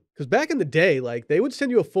 Because back in the day, like, they would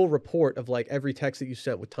send you a full report of like every text that you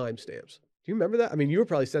sent with timestamps. Do you remember that? I mean, you were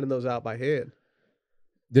probably sending those out by hand.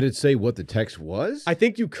 Did it say what the text was? I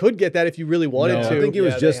think you could get that if you really wanted No, to. I think it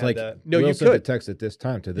was Yeah, they just had like, that. No, Will you sent the could. text at this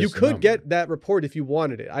time to this You could number. get that report if you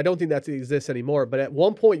wanted it. I don't think that exists anymore. But at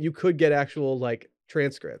one point, you could get actual like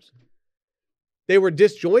transcripts. They were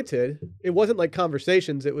disjointed. It wasn't like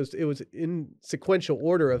conversations. It was in sequential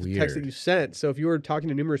order of text that Weird. you sent. So if you were talking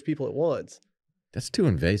to numerous people at once, That's too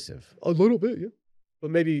invasive. a little bit, yeah.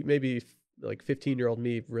 But maybe like 15-year-old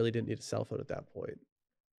me really didn't need a cell phone at that point.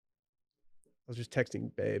 I was just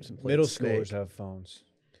texting babes and playing Middle Snake. schoolers have phones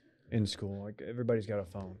in school. Like, everybody's got a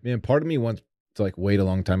phone. Man, part of me wants to like wait a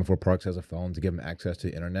long time before Parks has a phone to give him access to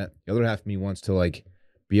the internet. The other half of me wants to like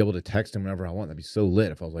be able to text him whenever I want. That'd be so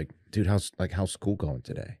lit if I was like, dude, how's school going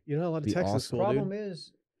today? You're not allowed to Be text in awesome. school, Problem dude.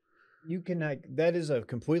 is, you can like, that is a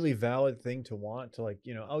completely valid thing to want to, like,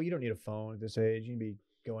 oh, you don't need a phone at this age. You can be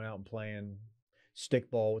going out and playing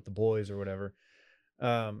stickball with the boys or whatever.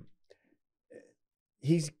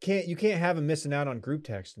 You can't have him missing out on group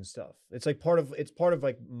text and stuff. It's like part of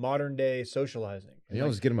like modern day socializing. And, You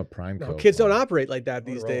always like, get him a Prime No, code. kids don't phone. operate like that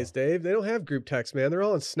these days, Dave. They don't have group text, man. They're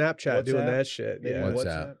all on Snapchat doing WhatsApp? that shit. maybe Yeah.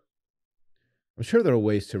 WhatsApp. I'm sure there are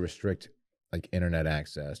ways to restrict like internet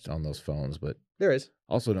access on those phones, but There is.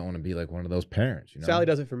 also don't want to be like one of those parents. You know? Sally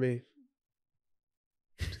does it for me.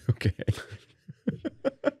 Okay.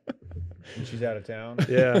 when she's out of town.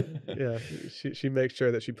 Yeah. Yeah. She makes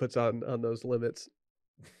sure that she puts on those limits.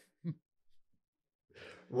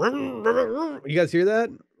 You guys hear that?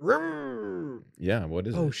 Yeah. What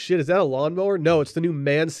is Oh it? shit, is that a lawnmower? No, it's the new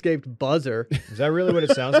Manscaped buzzer. Is that really what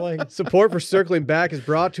it sounds like? Support for Circling Back is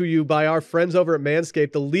brought to you by our friends over at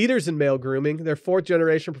Manscaped, the leaders in male grooming. Their 4th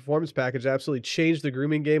generation performance package absolutely changed the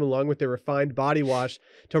grooming game, along with their refined body wash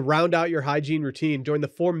to round out your hygiene routine. Join the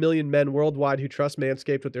 4 million men worldwide who trust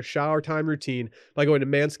Manscaped with their shower time routine by going to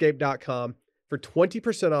manscaped.com for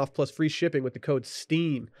 20% off plus free shipping with the code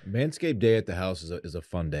STEAM. Manscaped Day at the house is a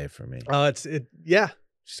fun day for me. Yeah,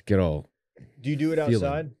 Just get all. Do you do it Feeling.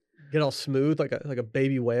 outside? get all smooth like a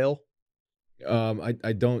baby whale.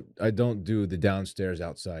 I don't do the downstairs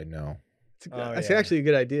outside. No. That's yeah. actually a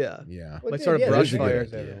good idea. Yeah. Like sort of brush there's fire.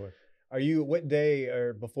 videos everywhere. Are you, what day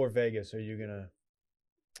or before Vegas are you gonna,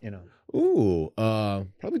 Ooh.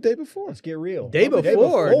 Probably day before. let's get real. Day Probably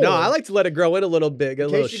before. No, I like to let it grow in a little bit, get a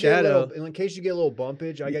little shadow. In case you get a little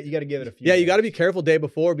bumpage, you got to give it a few. Yeah, you got to days. be careful day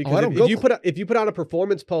before because I don't if go you put on a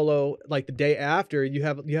performance polo like the day after, you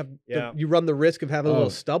run the risk of having a little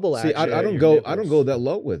stubble See, action. I don't your go. I nipples. don't go that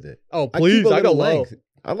low with it. Oh I please, keep a I go little low. length.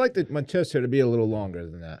 I like my chest hair to be a little longer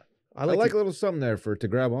than that. I like a little something there to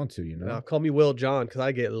grab onto. You know. No, call me Will John because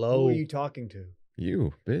I get Who low. are you talking to?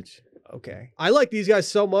 You bitch. Okay. I like these guys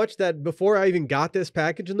so much that before I even got this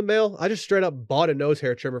package in the mail, I just straight up bought a nose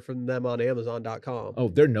hair trimmer from them on Amazon.com. Oh,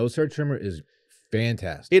 their nose hair trimmer is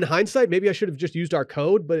fantastic. In hindsight, maybe I should have just used our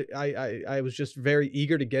code, but I was just very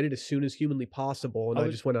eager to get it as soon as humanly possible, and I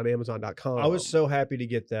just went on Amazon.com. I was so happy to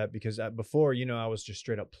get that because before, I was just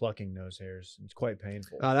straight up plucking nose hairs. It's quite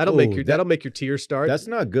painful. that'll make your tears start. That's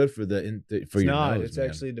not good for it's your not. nose. It's man.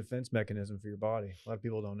 actually a defense mechanism for your body. A lot of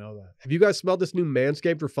people don't know that. Have you guys smelled this new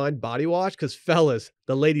Manscaped refined body wash? Because fellas,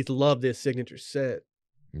 the ladies love this signature scent.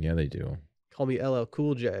 Yeah, they do. Call me LL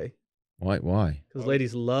Cool J. Why? Because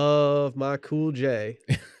ladies love my Cool J.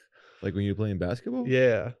 Like when you're playing basketball?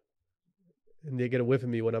 Yeah. And they get a whiff of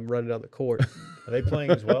me when I'm running down the court. Are they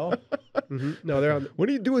playing as well? No, they're on. What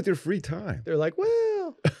do you do with your free time? They're like,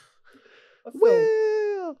 well,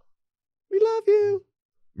 we love you.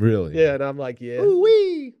 Really? Yeah, and I'm like, yeah.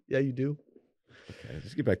 Ooh-wee. Yeah, you do. Okay,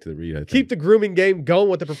 let's get back to the read. I think. Keep the grooming game going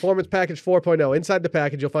with the Performance Package 4.0. Inside the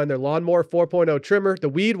package, you'll find their Lawnmower 4.0 trimmer, the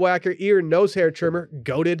Weed Whacker ear and nose hair trimmer,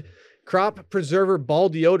 goated, Crop Preserver ball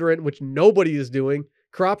deodorant, which nobody is doing,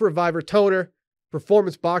 Crop Reviver toner,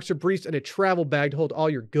 Performance Boxer briefs, and a travel bag to hold all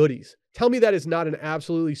your goodies. Tell me that is not an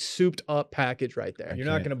absolutely souped up package right there. You're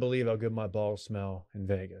not going to believe how good my balls smell in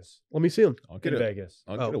Vegas. Let me see them. I'll get In Vegas.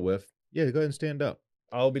 I'll get a whiff. Yeah, go ahead and stand up.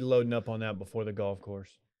 I'll be loading up on that before the golf course.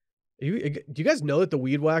 Do you guys know that the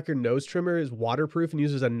Weed Whacker nose trimmer is waterproof and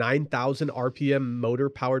uses a 9,000 RPM motor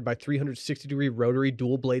powered by 360-degree rotary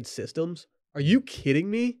dual blade systems? Are you kidding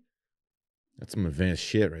me? That's some advanced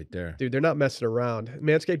shit right there. Dude, they're not messing around.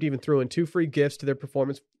 Manscaped even threw in 2 free gifts to their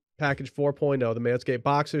Performance Package 4.0, the Manscaped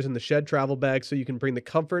Boxers and the Shed Travel Bag, so you can bring the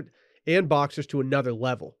comfort and boxers to another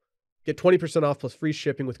level. Get 20% off plus free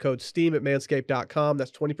shipping with code STEAM at manscaped.com.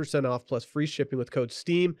 That's 20% off plus free shipping with code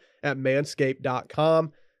STEAM at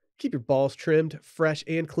manscaped.com. Keep your balls trimmed, fresh,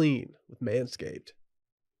 and clean with Manscaped.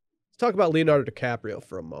 Let's talk about Leonardo DiCaprio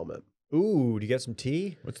for a moment. Ooh, do you got some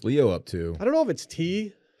tea? What's Leo up to? I don't know if it's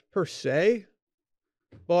tea per se,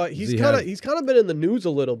 but he's kind of been in the news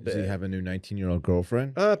a little bit. Does he have a new 19-year-old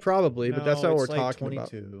girlfriend? Probably, but that's not what it's we're like talking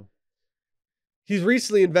 22. about. He's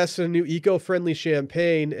recently invested in a new eco-friendly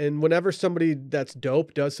champagne, and whenever somebody that's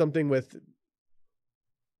dope does something with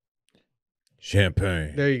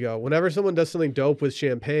Champagne. there you go. Whenever someone does something dope with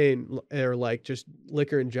champagne or like just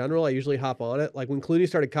liquor in general, I usually hop on it. Like when Clooney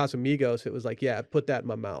started Casamigos, it was like, yeah, put that in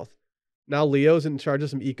my mouth. Now Leo's in charge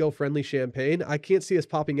of some eco-friendly champagne. I can't see us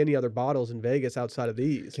popping any other bottles in Vegas outside of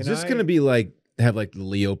these. Is this going to be like, have like the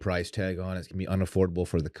Leo price tag on it? It's going to be unaffordable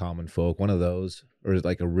for the common folk. One of those? Or is it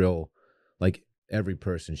like a real, like every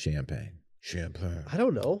person champagne? Champagne. I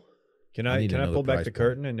don't know. Can I I need to know the pull back price the point.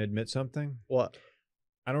 curtain and admit something? What?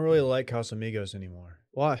 I don't really like Casamigos anymore.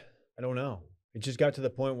 Why? I don't know. It just got to the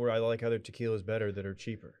point where I like other tequilas better that are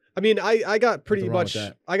cheaper. I mean, I got pretty Nothing wrong much with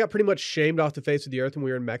that. I got pretty much shamed off the face of the earth when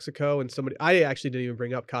we were in Mexico, and I actually didn't even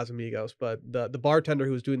bring up Casamigos, but the bartender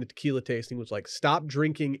who was doing the tequila tasting was like, "Stop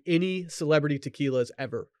drinking any celebrity tequilas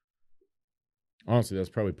ever." Honestly, that's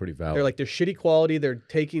probably pretty valid. They're like they're shitty quality. They're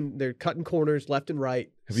cutting corners left and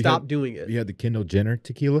right. Have you Stop had- doing Have it. you had the Kendall Jenner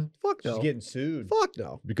tequila? Fuck She's no. getting sued. Fuck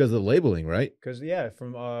no. Because of the labeling, right? Because,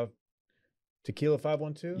 from Tequila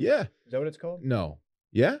 512? Yeah. Is that what it's called? No.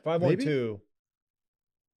 Yeah? Maybe? 512.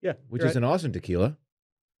 Yeah, Which you're is right. an awesome tequila.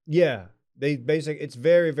 Yeah. It's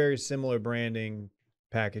very, very similar branding,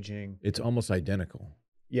 packaging. It's almost identical.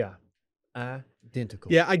 Yeah.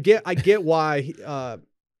 Identical. Yeah, I get why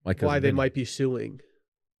My cousin why they Vinny. might be suing.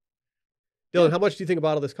 Dylan, how much do you think a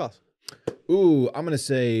bottle of this costs? Ooh, I'm going to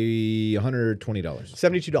say $120.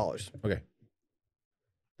 $72. Okay.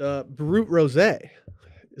 The Brut Rosé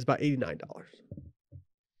is about $89.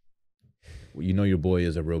 Well, you know your boy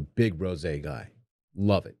is a real big rosé guy.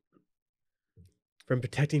 Love it. From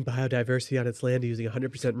protecting biodiversity on its land using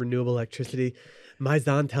 100% renewable electricity,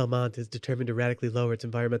 Maison Talmont is determined to radically lower its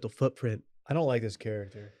environmental footprint. I don't like this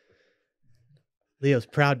character. Leo's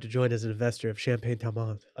proud to join as an investor of Champagne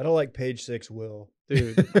Talmont. I don't like page 6 Will.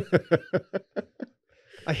 Dude,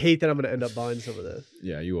 I hate that I'm going to end up buying some of this.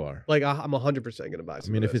 Yeah, you are. Like, I'm 100% going to buy I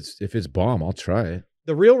some mean, of if this. it's bomb, I'll try it.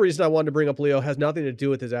 The real reason I wanted to bring up Leo has nothing to do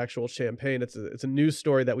with his actual champagne. It's a news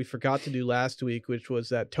story that we forgot to do last week, which was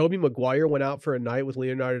that Tobey Maguire went out for a night with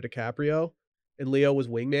Leonardo DiCaprio, and Leo was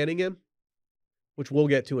wingmanning him, which we'll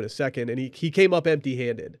get to in a second. And he came up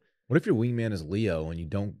empty-handed. What if your wingman is Leo and you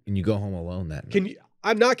go home alone that night? Can you?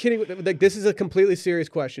 I'm not kidding. Like, this is a completely serious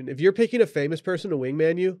question. If you're picking a famous person to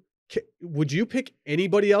wingman you, would you pick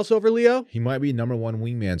anybody else over Leo? He might be number one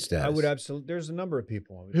wingman status. I would absolutely. There's a number of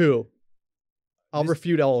people. Who? I'll This-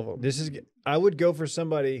 refute all of them. I would go for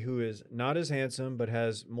somebody who is not as handsome but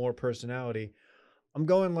has more personality. I'm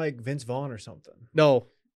going like Vince Vaughn or something. No,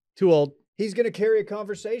 too old. He's going to carry a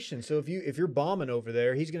conversation. So if you're bombing over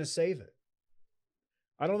there, he's going to save it.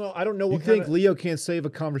 I don't know. I don't know You what think kind of, Leo can't save a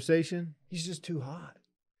conversation? he's just too hot.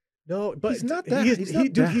 No, but He's not that- He's, he's he- not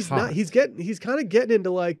dude, that he's hot. not. He's kind of getting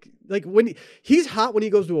into like when he's hot when he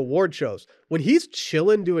goes to award shows. When he's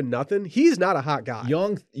chilling doing nothing, he's not a hot guy.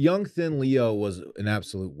 Young thin Leo was an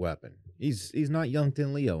absolute weapon. He's not young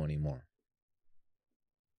thin Leo anymore.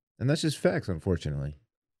 And that's just facts, unfortunately.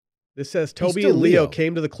 This says He's Toby still and Leo Leo.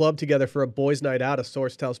 came to the club together for a boys' night out. A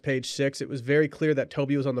source tells Page 6. It was very clear that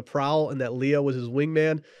Toby was on the prowl and that Leo was his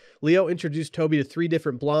wingman. Leo introduced Toby to 3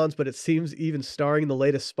 different blondes, but it seems even starring in the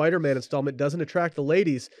latest Spider-Man installment doesn't attract the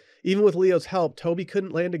ladies. Even with Leo's help, Toby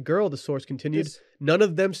couldn't land a girl, the source continued. None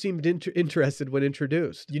of them seemed interested when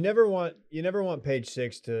introduced. You never want page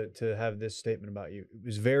 6 to have this statement about you. It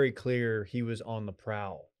was very clear he was on the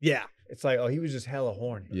prowl. Yeah. It's like, oh, he was just hella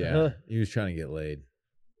horny. Yeah, he was trying to get laid.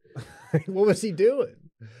 What was he doing?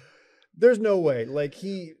 There's no way. Like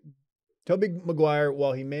Tobey Maguire,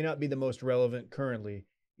 while he may not be the most relevant currently,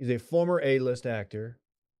 he's a former A-list actor.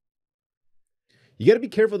 You got to be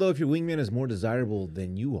careful though if your wingman is more desirable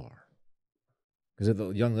than you are, because the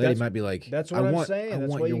young lady might be like, "That's what I'm saying.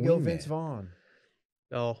 That's why you go Vince Vaughn."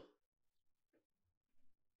 No,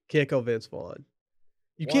 can't go Vince Vaughn.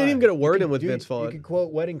 You can't even get a word in with Vince Vaughn. You can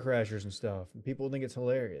quote Wedding Crashers and stuff, and people think it's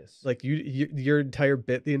hilarious. Like your entire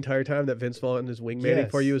bit the entire time that Vince Vaughn is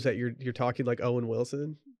wingmaning for you is that you're talking like Owen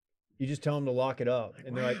Wilson. You just tell them to lock it up,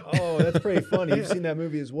 and they're like, "Oh, that's pretty funny. You've seen that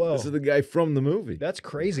movie as well." This is the guy from the movie. That's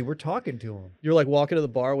crazy. We're talking to him. You're like walking to the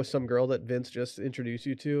bar with some girl that Vince just introduced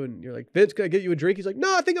you to, and you're like, "Vince, can I get you a drink?" He's like,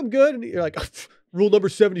 "No, I think I'm good." And you're like, "Rule number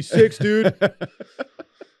 76, dude."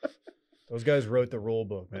 Those guys wrote the rule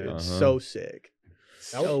book, man. Dude, so sick.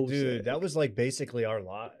 That was like basically our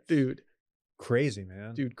lives. Dude. Crazy,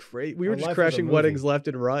 man. Dude, crazy. We were just crashing weddings left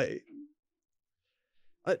and right.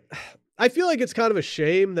 I feel like it's kind of a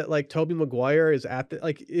shame that like Tobey Maguire is at the,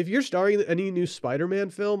 like, if you're starring in any new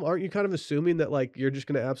Spider-Man film, aren't you kind of assuming that like you're just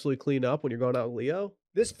going to absolutely clean up when you're going out with Leo?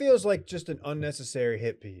 This feels like just an unnecessary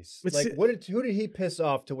hit piece. Like, who did he piss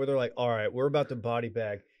off to where they're like, all right, we're about to body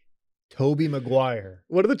bag Tobey Maguire?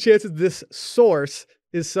 What are the chances this source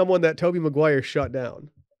is someone that Tobey Maguire shut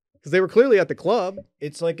down? Because they were clearly at the club.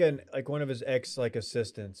 It's like one of his ex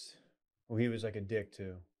assistants who he was like a dick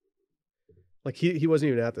to. Like he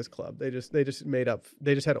wasn't even at this club. They just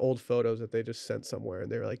had old photos that they just sent somewhere,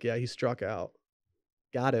 and they were like, yeah, he struck out.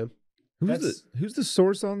 Got him. Who's the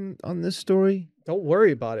source on this story? Don't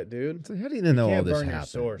worry about it, dude. So how do you know all this happened?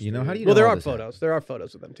 Source, you know, how do you know there are photos. There are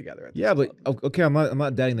photos of them together. At yeah, but club. Okay, I'm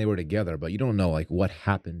not doubting they were together, but you don't know like what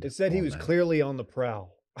happened. It said he was clearly on the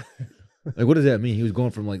prowl. Like, what does that mean? He was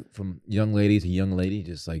going from young lady to young lady,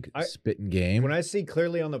 just like spitting game. When I see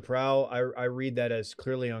clearly on the prowl, I read that as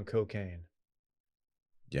clearly on cocaine.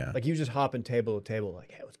 Yeah. Like he was just hopping table to table, like,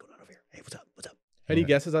 hey, what's going on over here? Hey, what's up? What's up? Any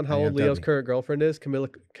guesses on how old Leo's current girlfriend is?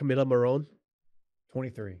 Camila Morone?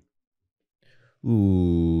 23.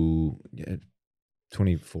 Ooh, yeah,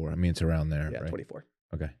 24. I mean, it's around there. Yeah, right? 24.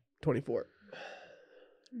 Okay. 24.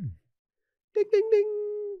 Ding, ding,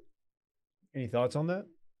 ding. Any thoughts on that?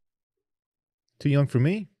 Too young for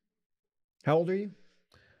me. How old are you?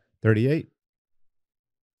 38.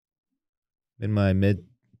 In my mid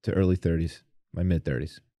to early 30s. My mid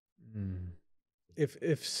 30s. If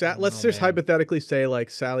let's just hypothetically say like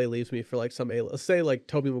Sally leaves me for like let's say like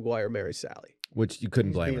Tobey Maguire marries Sally. Which you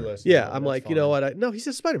couldn't blame her. Yeah, I'm like, fine. You know what? No, he's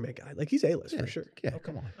a Spider-Man guy. Like he's A-list for sure. Yeah,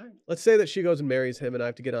 come on. Let's say that she goes and marries him and I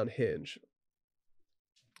have to get on Hinge.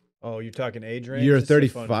 Oh, you're talking age range? You're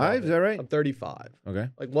 35, is that right? I'm 35. Okay.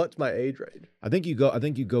 Like what's my age range? I think you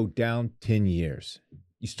go down 10 years.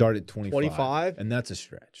 You start at 25. 25? And that's a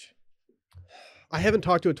stretch. I haven't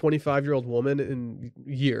talked to a 25-year-old woman in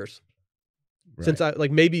years. Right. Since I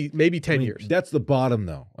like maybe 10 years. That's the bottom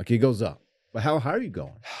though. Like it goes up. But how high are you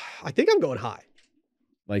going? I think I'm going high.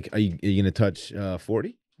 Like are you going to touch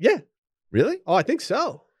 40? Yeah. Really? Oh, I think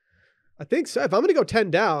so. If I'm going to go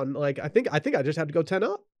 10 down, like I think I just have to go 10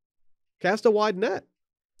 up. Cast a wide net.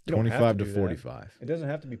 25 to 45. It doesn't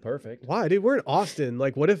have to be perfect. Why, dude? We're in Austin.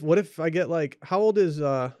 Like what if I get like how old is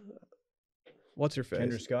what's her face?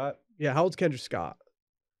 Kendra Scott? Yeah, how old's Kendra Scott?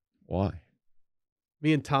 Why?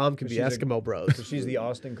 Me and Tom can be Eskimo bros. So she's the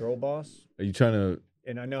Austin girl boss? Are you trying to...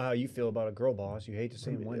 And I know how you feel about a girl boss. You hate to see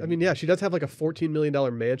him win. I mean, yeah, she does have like a $14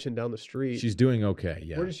 million mansion down the street. She's doing okay,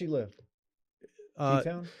 yeah. Where does she live?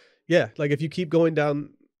 T-Town? Yeah, like if you keep going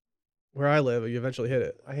down where I live, you eventually hit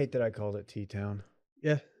it. I hate that I called it T-Town.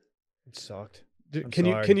 Yeah. It sucked. Can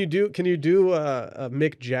you do a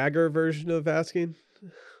Mick Jagger version of asking?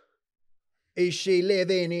 Is she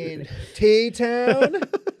living in T-Town?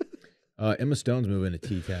 Emma Stone's moving to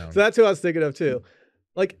T-Town. So that's who I was thinking of too.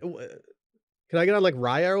 Like, can I get on like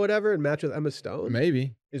Raya or whatever and match with Emma Stone?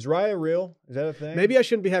 Maybe. Is Raya real? Is that a thing? Maybe I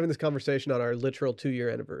shouldn't be having this conversation on our literal 2-year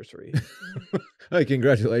anniversary. Hey,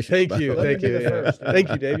 congratulations. Thank you. Thank you. Yeah. Thank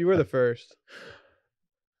you, Dave. You were the first.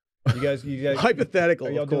 You guys hypothetical.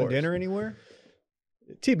 Are y'all doing dinner anywhere?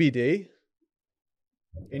 TBD.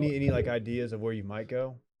 Any like ideas of where you might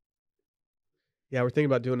go? Yeah, we're thinking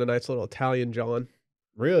about doing a nice little Italian John.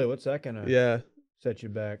 Really? What's that gonna set you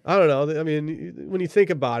back? I don't know. I mean, when you think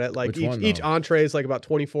about it, like each entree is like about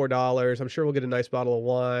 $24. I'm sure we'll get a nice bottle of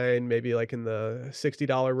wine, maybe like in the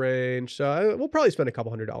 $60 range. So we'll probably spend a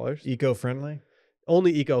couple $100. Eco-friendly?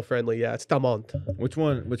 Only eco-friendly, yeah. It's Tamont. Which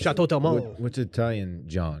one? Chateau Tamont. Which Italian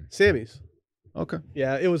John? Sammy's. Okay.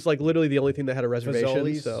 Yeah, it was like literally the only thing that had a reservation.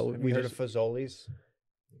 Fazoli's? So we heard of Fazoli's.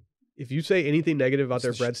 if you say anything negative about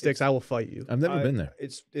their It's the breadsticks, I will fight you. I've never been there.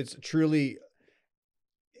 It's truly.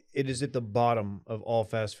 It is at the bottom of all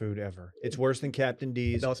fast food ever. It's worse than Captain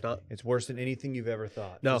D's. No, it's not. It's worse than anything you've ever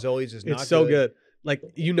thought. No, Fazoli's is not It's so good. Like,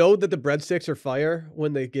 you know that the breadsticks are fire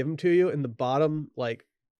when they give them to you, and the bottom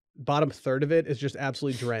third of it is just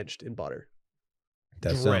absolutely drenched in butter.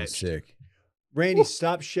 That sounds Drenched. sick. Randy,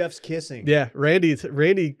 stop chef's kissing. Yeah, Randy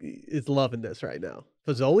is loving this right now.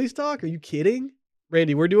 Fazoli's talk? Are you kidding?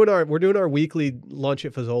 Randy, we're doing our weekly lunch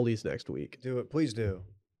at Fazoli's next week. Do it. Please do.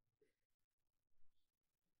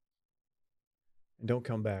 And don't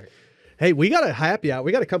come back. Hey, we got a happy hour.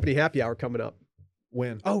 We got a company happy hour coming up.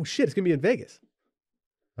 When? Oh shit, it's gonna be in Vegas.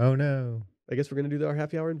 Oh no. I guess we're gonna do our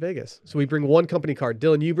happy hour in Vegas. So we bring one company card.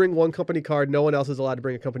 Dylan, you bring one company card. No one else is allowed to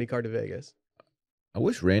bring a company card to Vegas. I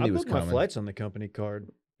wish I Randy was booked my coming. flights on the company card.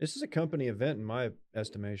 This is a company event in my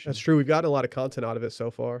estimation. That's true. We've gotten a lot of content out of it so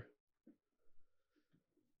far.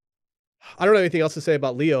 I don't have anything else to say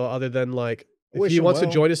about Leo other than like if Wish he him wants to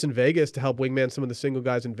well. join us in Vegas to help wingman some of the single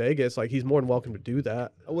guys in Vegas, like he's more than welcome to do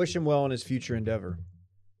that. I wish him well in his future endeavor.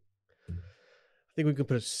 I think we can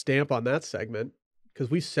put a stamp on that segment because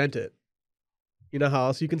we sent it. You know how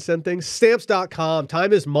else you can send things? Stamps.com.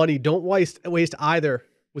 Time is money. Don't waste either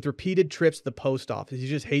with repeated trips to the post office. You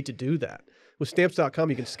just hate to do that. With Stamps.com,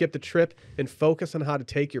 you can skip the trip and focus on how to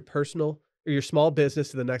take your personal or your small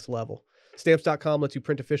business to the next level. Stamps.com lets you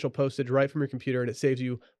print official postage right from your computer, and it saves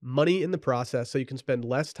you money in the process so you can spend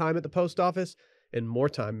less time at the post office and more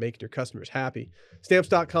time making your customers happy.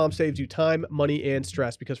 Stamps.com saves you time, money, and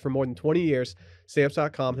stress because for more than 20 years,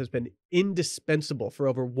 Stamps.com has been indispensable for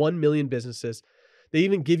over 1 million businesses. They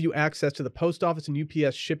even give you access to the post office and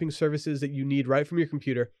UPS shipping services that you need right from your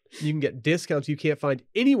computer. You can get discounts you can't find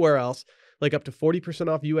anywhere else, like up to 40%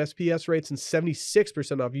 off USPS rates and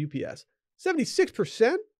 76% off UPS.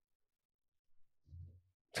 76%?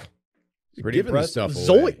 Pretty giving this stuff away.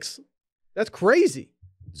 Zoinks. That's crazy.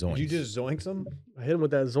 Zoinks. Did you just zoink them? I hit him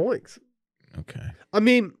with that zoinks. Okay. I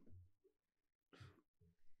mean,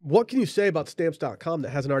 what can you say about Stamps.com that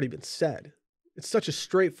hasn't already been said? It's such a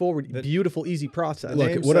straightforward, beautiful, easy process. Look,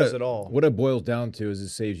 Name what says it all. What it boils down to is it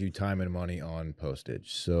saves you time and money on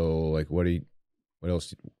postage. So, like, what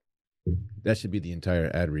else? That should be the entire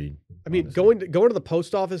ad read. I mean, honestly. going to the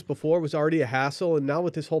post office before was already a hassle, and now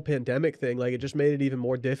with this whole pandemic thing, like it just made it even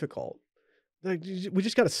more difficult. Like, we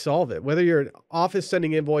just got to solve it. Whether you're an office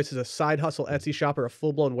sending invoices, a side hustle Etsy shop, or a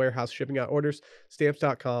full-blown warehouse shipping out orders,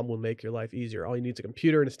 Stamps.com will make your life easier. All you need is a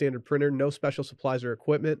computer and a standard printer, no special supplies or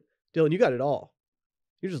equipment. Dylan, you got it all.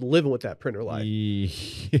 You're just living with that printer life.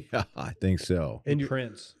 Yeah, I think so. And It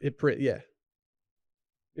prints. It prints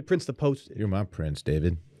the postage. You're my prince,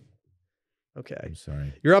 David. Okay. I'm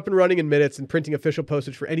sorry. You're up and running in minutes and printing official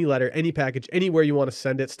postage for any letter, any package, anywhere you want to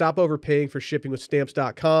send it. Stop overpaying for shipping with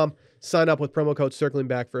Stamps.com. Sign up with promo code Circling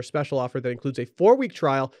Back for a special offer that includes a 4-week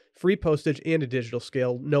trial, free postage, and a digital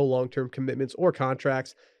scale. No long-term commitments or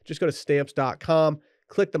contracts. Just go to Stamps.com,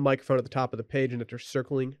 click the microphone at the top of the page, and enter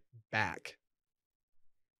Circling Back.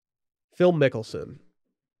 Phil Mickelson.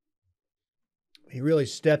 He really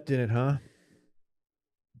stepped in it, huh?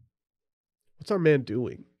 What's our man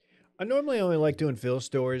doing? I normally only like doing Phil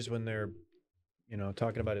stories when they're,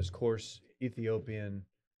 talking about his coarse Ethiopian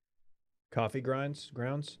coffee grounds.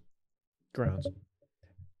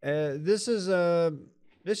 This is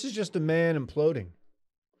just a man imploding.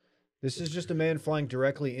 This is just a man flying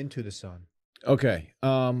directly into the sun. Okay.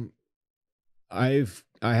 I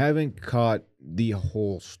haven't caught the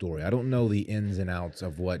whole story. I don't know the ins and outs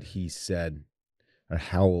of what he said or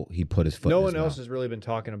how he put his foot No in his one else mouth. has really been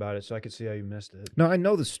talking about it, so I could see how you missed it. No, I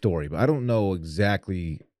know the story, but I don't know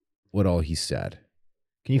exactly what all he said.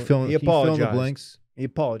 Can you Well, fill in he the apologized. blanks? He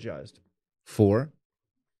apologized. For?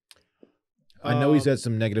 I know he Um, said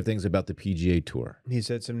some negative things about the PGA Tour. He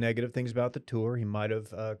said some negative things about the tour. He might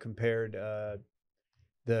have compared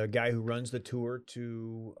the guy who runs the tour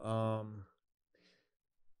to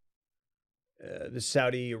the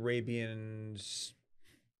Saudi Arabians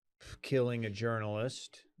killing a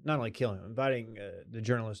journalist. Not only killing him, inviting the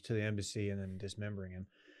journalist to the embassy and then dismembering him,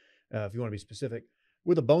 if you want to be specific,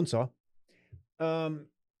 with a bone saw.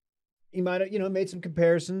 He might have, made some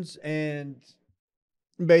comparisons and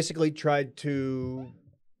basically tried to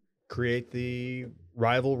create the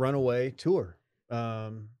rival runaway tour.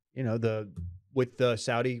 With the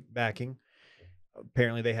Saudi backing.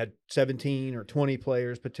 Apparently they had 17 or 20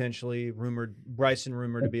 players potentially Bryson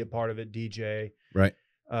rumored to be a part of it. DJ, Right.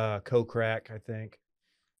 Kokrak, I think.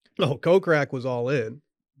 Oh, Kokrak was all in.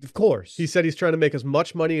 Of course. He said he's trying to make as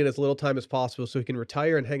much money in as little time as possible so he can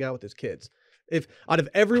retire and hang out with his kids. If out of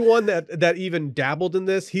everyone that even dabbled in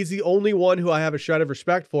this, he's the only one who I have a shred of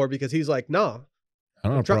respect for because he's like, nah,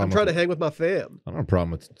 I'm trying to hang with my fam. I don't have a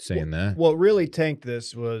problem with saying that. What really tanked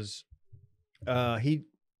this was a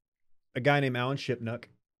guy named Alan Shipnuck.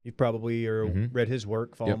 You probably read his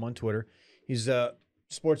work, follow him on Twitter. He's a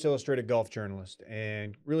Sports Illustrated golf journalist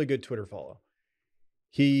and really good Twitter follow.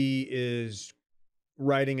 He is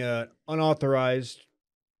writing an unauthorized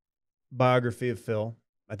biography of Phil.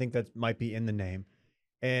 I think that might be in the name.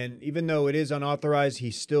 And even though it is unauthorized,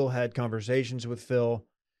 he still had conversations with Phil.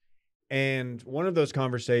 And one of those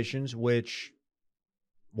conversations, which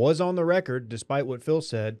was on the record, despite what Phil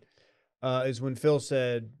said, is when Phil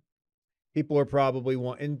said, people are probably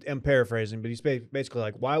I'm paraphrasing, but he's basically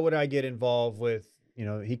like, why would I get involved with,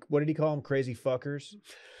 what did he call them? Crazy fuckers.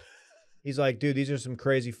 He's like, dude, these are some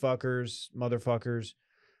crazy fuckers, motherfuckers.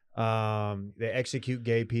 They execute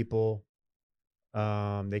gay people.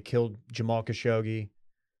 They killed Jamal Khashoggi.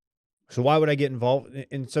 So why would I get involved?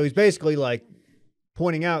 And so he's basically like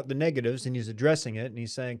pointing out the negatives and he's addressing it. And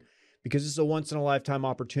he's saying, because it's a once in a lifetime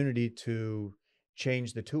opportunity to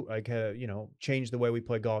change the tour, change the way we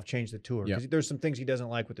play golf, change the tour. Because there's some things he doesn't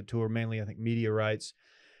like with the tour, mainly I think media rights.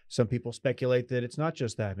 Some people speculate that it's not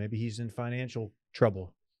just that. Maybe he's in financial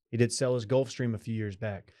trouble. He did sell his Gulfstream a few years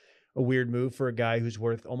back. A weird move for a guy who's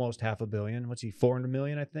worth almost $500 million. What's he, 400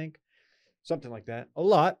 million, I think? Something like that. A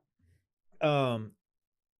lot.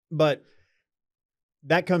 But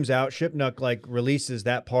that comes out. Shipnuck releases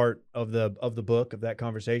that part of the book, of that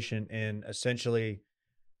conversation, and essentially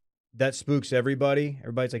that spooks everybody.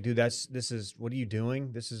 Everybody's like, dude, what are you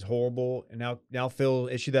doing? This is horrible. And now Phil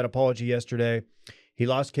issued that apology yesterday. He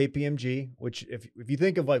lost KPMG, which if you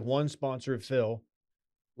think of one sponsor of Phil,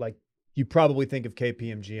 you probably think of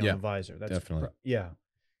KPMG on the visor. That's definitely.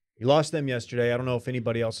 He lost them yesterday. I don't know if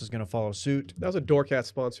anybody else is going to follow suit. That was a Doorcat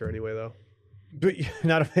sponsor anyway, though. But you're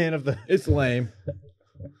not a fan of the... It's lame.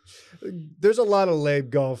 There's a lot of lame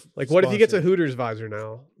golf. What if he gets a Hooters visor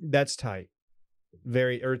now? That's tight.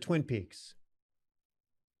 Or Twin Peaks.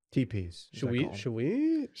 TPs. Should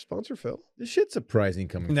we sponsor Phil? This shit's surprising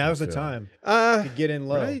coming. Now's the Phil. time to get in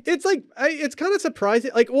low. Right? It's it's kind of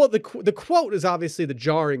surprising. The quote is obviously the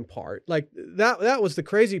jarring part. That was the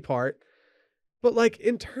crazy part. But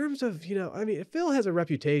in terms of, Phil has a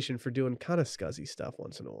reputation for doing kind of scuzzy stuff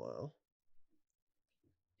once in a while.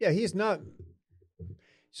 Yeah, he's not.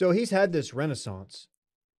 So he's had this renaissance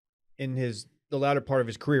in the latter part of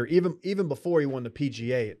his career, even before he won the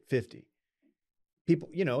PGA at 50. People,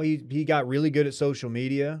 he got really good at social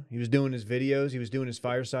media. He was doing his videos. He was doing his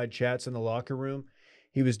fireside chats in the locker room.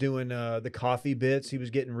 He was doing the coffee bits. He was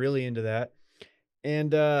getting really into that.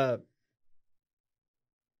 And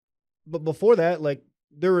but before that,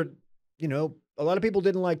 there were, a lot of people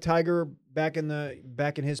didn't like Tiger back in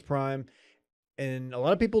his prime, and a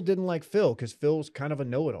lot of people didn't like Phil because Phil's kind of a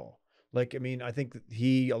know-it-all. I think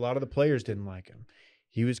a lot of the players didn't like him.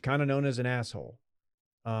 He was kind of known as an asshole.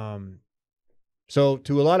 So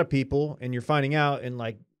to a lot of people, and you're finding out, and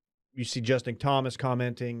you see Justin Thomas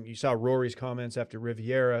commenting, you saw Rory's comments after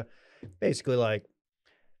Riviera, basically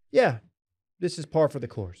this is par for the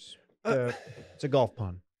course. It's a golf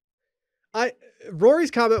pun.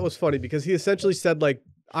 Rory's comment was funny because he essentially said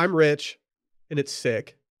I'm rich and it's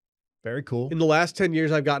sick. Very cool. In the last 10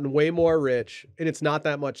 years, I've gotten way more rich and it's not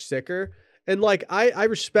that much sicker. And I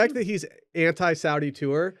respect that he's anti-Saudi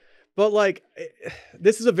tour. But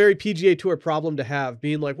this is a very PGA Tour problem to have,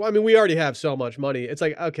 being we already have so much money. It's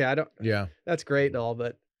okay, I don't. Yeah, that's great and all,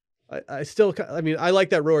 but I still, I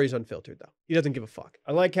like that Rory's unfiltered though. He doesn't give a fuck.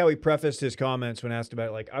 I like how he prefaced his comments when asked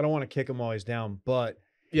about I don't want to kick him while he's down, but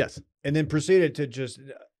yes, and then proceeded to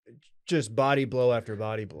just body blow after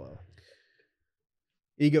body blow.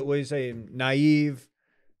 Ego, what do you say? Naive,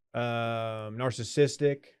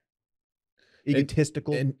 narcissistic,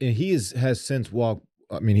 egotistical, and he has since walked.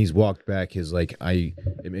 He's walked back his I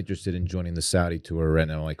am interested in joining the Saudi tour right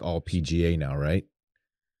now, all PGA now, right?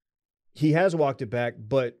 He has walked it back,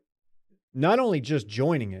 but not only just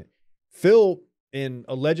joining it, Phil and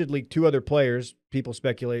allegedly two other players, people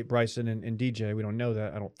speculate, Bryson and DJ, we don't know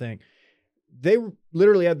that, I don't think, they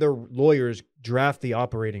literally had their lawyers draft the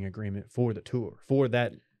operating agreement for the tour, for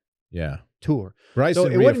that tour.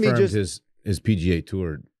 Bryson reaffirmed his PGA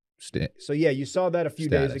tour. So you saw that a few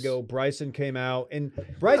days ago. Bryson came out, and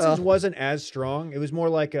Bryson's wasn't as strong. It was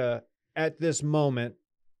more at this moment,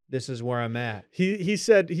 this is where I'm at. He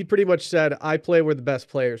pretty much said, I play where the best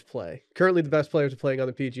players play. Currently, the best players are playing on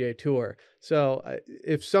the PGA Tour. So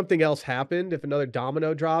if something else happened, if another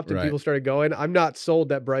domino dropped and people started going, I'm not sold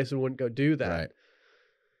that Bryson wouldn't go do that. Right.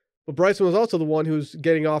 But Bryson was also the one who's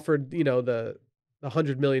getting offered, the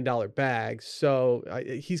 $100 million bag. So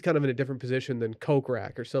he's kind of in a different position than Coke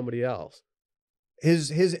Rack or somebody else.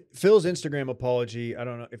 His Phil's Instagram apology, I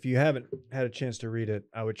don't know if you haven't had a chance to read it,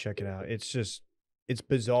 I would check it out. It's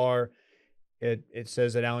bizarre. It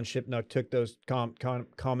says that Alan Shipnuck took those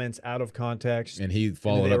comments out of context, And he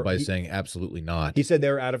followed up by saying absolutely not. He said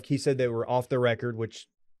they were off the record, which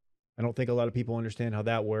I don't think a lot of people understand how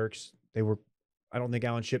that works. I don't think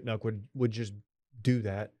Alan Shipnuck would just do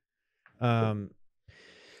that.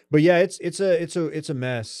 But yeah, it's a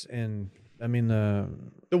mess, and I mean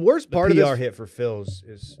the worst part of the PR hit for Phil's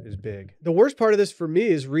is big. The worst part of this for me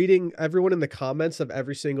is reading everyone in the comments of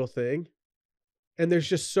every single thing. And there's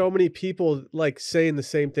just so many people like saying the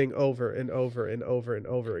same thing over and over and over and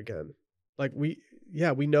over again. Like we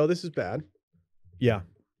know this is bad. Yeah.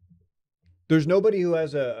 There's nobody who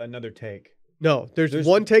has another take. No, there's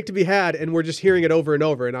one take to be had, and we're just hearing it over and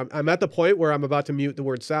over. And I'm at the point where I'm about to mute the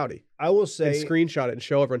word Saudi. I will say, and screenshot it and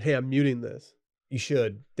show everyone, hey, I'm muting this. You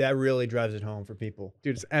should. That really drives it home for people.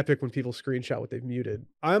 Dude, it's epic when people screenshot what they've muted.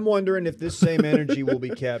 I'm wondering if this same energy will be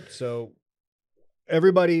kept. So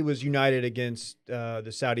everybody was united against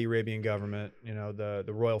the Saudi Arabian government, you know,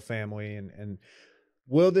 the royal family, and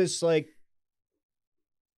will this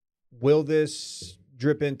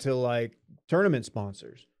drip into like tournament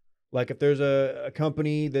sponsors? Like if there's a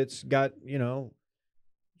company that's got, you know,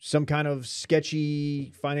 some kind of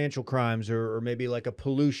sketchy financial crimes or maybe like a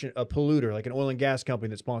polluter, like an oil and gas company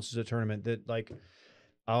that sponsors a tournament that like,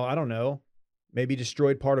 oh, I don't know, maybe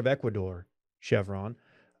destroyed part of Ecuador, Chevron.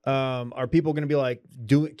 Are people going to be like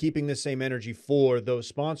keeping the same energy for those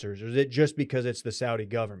sponsors, or is it just because it's the Saudi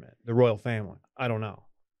government, the royal family? I don't know,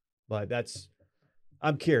 but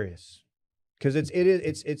I'm curious because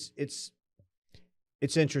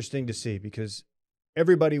it's interesting to see because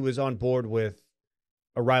everybody was on board with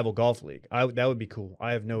a rival golf league. That would be cool.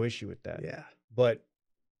 I have no issue with that. Yeah, but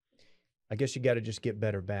I guess you got to just get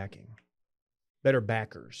better backing, better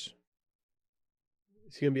backers.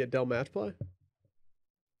 Is he going to be at Dell Match Play?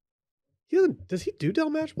 Does he do Dell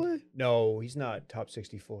Match Play? No, he's not top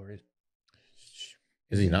 64.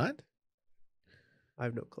 Is he not? I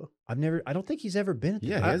have no clue. I don't think he's ever been at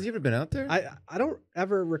has he ever been out there? I don't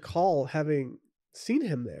ever recall having seen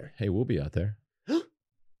him there. Hey, we'll be out there.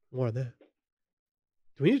 More of that.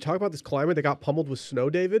 Do we need to talk about this climber that got pummeled with snow,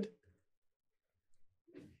 David?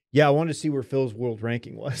 Yeah, I wanted to see where Phil's world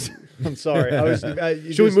ranking was. I'm sorry.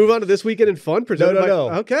 Should we move on to this weekend in fun? No.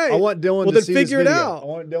 Okay. I want Dylan to see figure it out. I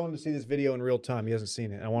want Dylan to see this video in real time. He hasn't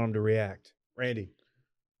seen it. I want him to react. Randy.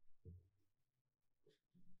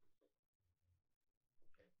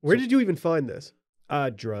 Where did you even find this?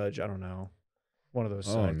 Drudge. I don't know. One of those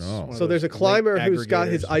sites. Oh, no. So there's a climber who's got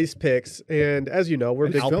his ice picks. And as you know, we're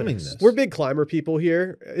big climber people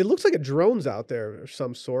here. It looks like a drone's out there of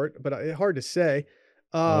some sort, but hard to say.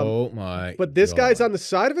 But this guy's on the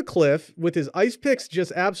side of a cliff with his ice picks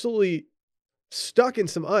just absolutely stuck in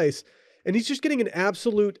some ice. And he's just getting an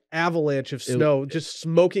absolute avalanche of snow just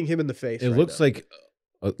smoking him in the face. It looks like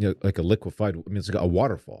a liquefied, I mean, it's like a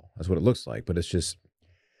waterfall. That's what it looks like, but it's just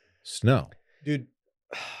snow. Dude.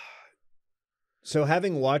 So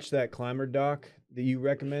having watched that climber doc that you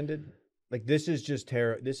recommended, like this is just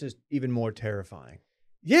this is even more terrifying.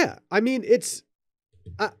 Yeah. I mean,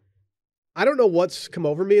 I don't know what's come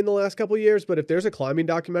over me in the last couple of years, but if there's a climbing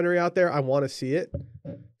documentary out there, I want to see it.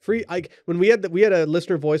 When we had a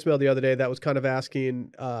listener voicemail the other day that was kind of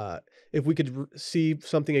asking if we could see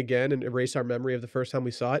something again and erase our memory of the first time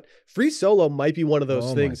we saw it. Free solo might be one of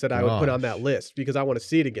those things that I would put on that list because I want to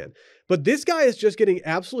see it again. But this guy is just getting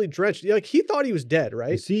absolutely drenched. Like he thought he was dead,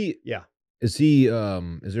 right? Is he? Yeah. Is he?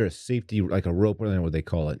 Is there a safety, like a rope, or what they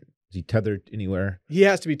call it? Is he tethered anywhere? He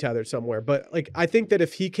has to be tethered somewhere. But like, I think that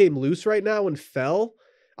if he came loose right now and fell,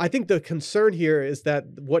 I think the concern here is that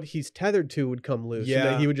what he's tethered to would come loose. Yeah. And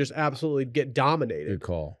that he would just absolutely get dominated. Good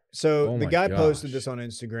call. So the guy posted this on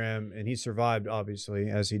Instagram and he survived, obviously,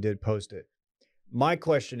 as he did post it. My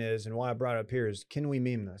question is, and why I brought it up here is, can we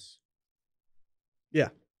meme this? Yeah.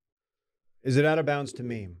 Is it out of bounds to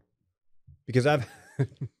meme? Because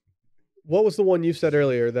What was the one you said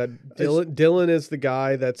earlier that Dylan is the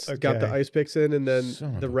guy that's got the ice picks in, and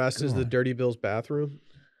then the rest is the Dirty Bill's bathroom?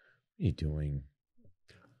 What are you doing?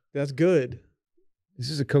 That's good. This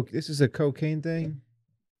is a cocaine thing?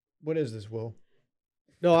 What is this, Will?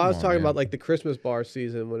 No, I was talking about like the Christmas bar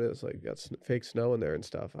season when it was like got fake snow in there and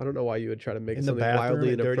stuff. I don't know why you would try to make in something the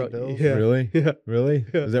wildly inappropriate. Yeah. Really? Yeah. Really?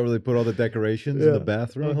 Yeah. Is that where they put all the decorations in the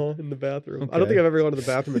bathroom? In the bathroom. Okay. I don't think I've ever gone to the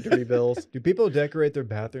bathroom at Dirty Bill's. Do people decorate their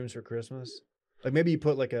bathrooms for Christmas? Like maybe you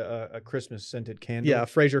put like a Christmas scented candle. Yeah,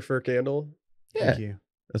 Fraser fir candle. Yeah. Thank you.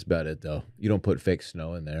 That's about it, though. You don't put fake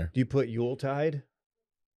snow in there. Do you put Yuletide?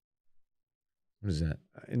 What is that?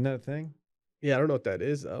 Isn't that a thing? Yeah, I don't know what that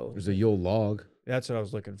is though. There's a Yule log. That's what I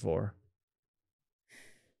was looking for.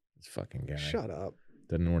 This fucking guy. Shut up.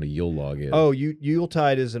 Doesn't know what a Yule log is. Oh,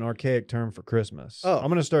 Yuletide is an archaic term for Christmas. Oh. I'm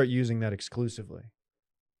going to start using that exclusively.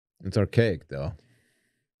 It's archaic, though.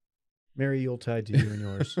 Merry Yuletide to you and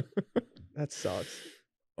yours. That sucks.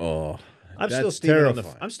 Oh, I'm that's still steaming terrifying.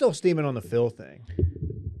 on the. I'm still steaming on the Phil thing.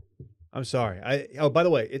 I'm sorry. Oh, by the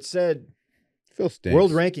way, it said Phil stinks.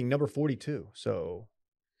 world ranking number 42. So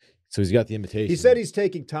he's got the invitation. he said he's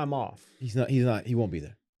taking time off. He's not. He won't be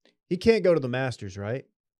there. He can't go to the Masters, right?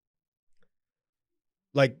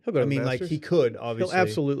 Like, He'll go to I the mean, like Masters. he could He'll obviously.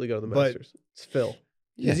 absolutely go to the but- Masters. It's Phil.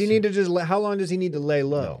 Does he need to just? How long does he need to lay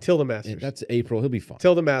low? No. Till the Masters. That's April. He'll be fine.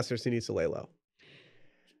 Till the Masters, he needs to lay low.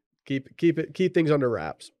 Keep things under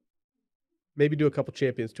wraps. Maybe do a couple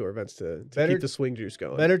Champions Tour events to Better- keep the swing juice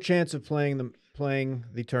going. Better chance of playing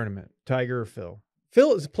the tournament, Tiger or Phil?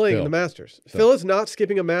 Phil is playing Phil. the Masters. Phil. Phil is not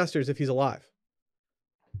skipping a Masters if he's alive.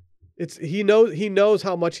 He knows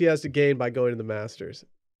how much he has to gain by going to the Masters.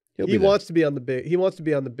 He'll He be there. wants to be on the big. He wants to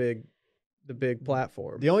be on the big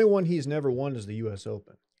platform. The only one he's never won is the U.S.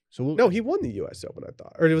 Open. So No, he won the U.S. Open, I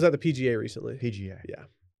thought, or it was at the PGA recently. PGA. Yeah.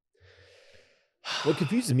 What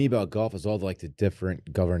confuses me about golf is all the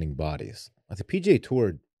different governing bodies. Like the PGA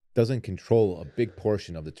Tour doesn't control a big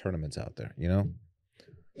portion of the tournaments out there, you know?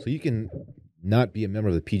 So you can not be a member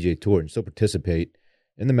of the PGA Tour and still participate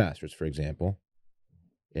in the Masters, for example,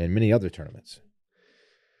 and many other tournaments.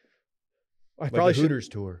 I Like probably the Hooters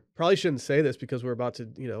tour. probably shouldn't say this because we're about to,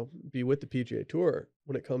 be with the PGA Tour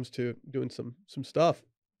when it comes to doing some stuff.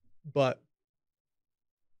 But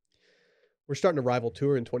we're starting a rival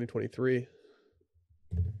tour in 2023.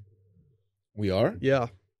 We are? Yeah,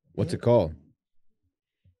 What's it called?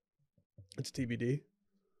 it's TBD.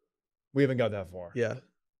 We haven't got that far. Yeah.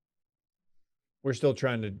 We're still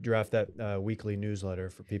trying to draft that weekly newsletter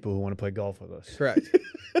for people who want to play golf with us. Correct.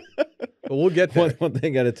 But we'll get there. One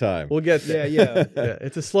thing at a time. We'll get there. Yeah. Yeah,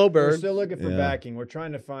 it's a slow We're burn. still looking for Yeah. backing. We're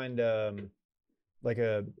trying to find like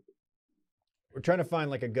a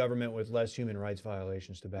government with less human rights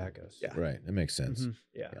violations to back us. Yeah. Right. That makes sense. Mhm.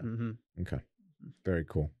 Yeah. Mhm. Okay. Very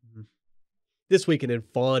cool. This weekend in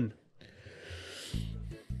fun.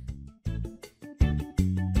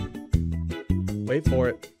 Wait for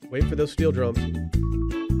it. Wait for those steel drums.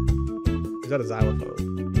 Is that a xylophone?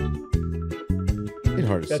 It's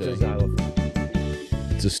hard to That's say. a xylophone.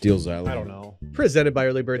 It's a steel xylophone. I don't know. Presented by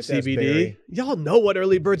Early Bird It's that's CBD. berry. Y'all know what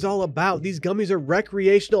Early Bird's all about. These gummies are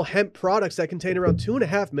recreational hemp products that contain around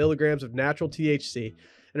 2.5 milligrams of natural THC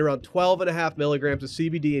and around 12.5 milligrams of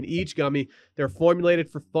CBD in each gummy. They're formulated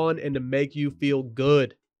for fun and to make you feel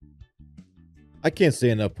good. I can't say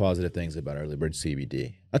enough positive things about Early Bird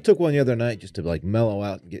CBD. I took one the other night just to mellow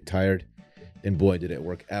out and get tired. And boy, did it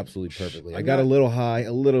work absolutely perfectly. I got a little high,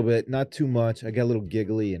 a little bit, not too much. I got a little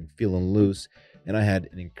giggly and feeling loose. And I had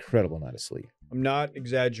an incredible night of sleep. I'm not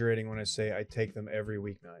exaggerating when I say I take them every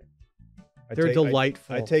weeknight. They're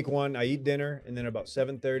delightful. I take one, I eat dinner, and then about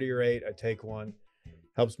 7:30 or 8, I take one.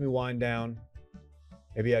 Helps me wind down.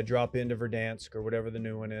 Maybe I drop into Verdansk or whatever the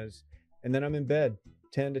new one is. And then I'm in bed,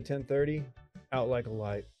 10 to 10:30, out like a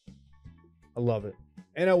light. I love it.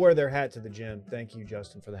 And I wear their hat to the gym. Thank you,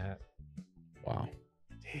 Justin, for the hat. Wow.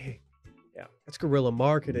 Dang. Yeah, that's guerrilla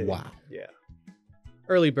marketing. Wow. Yeah.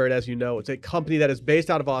 Early Bird, as you know, it's a company that is based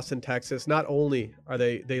out of Austin, Texas. Not only are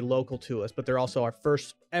they local to us, but they're also our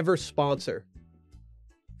first ever sponsor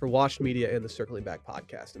for Washed Media and the Circling Back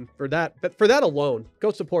podcast. And for that alone,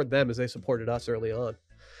 go support them as they supported us early on.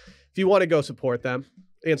 If you want to go support them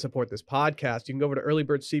and support this podcast, you can go over to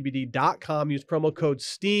earlybirdcbd.com, use promo code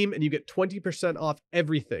STEAM, and you get 20% off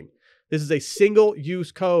everything. This is a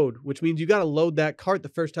single-use code, which means you got to load that cart the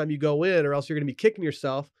first time you go in, or else you're going to be kicking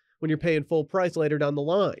yourself when you're paying full price later down the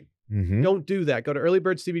line. Mm-hmm. Don't do that. Go to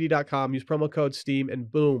earlybirdcbd.com, use promo code STEAM,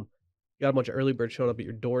 and boom, you got a bunch of early birds showing up at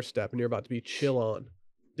your doorstep, and you're about to be chill on.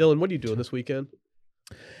 Dylan, what are you doing this weekend?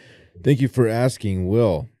 Thank you for asking,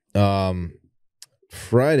 Will.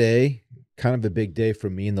 Friday, kind of a big day for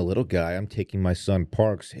me and the little guy. I'm taking my son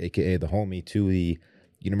Parks, a.k.a. the homie, to the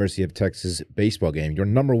University of Texas baseball game. Your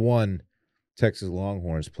number one Texas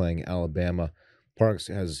Longhorns playing Alabama. Parks,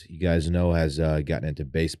 as you guys know, has gotten into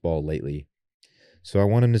baseball lately. So I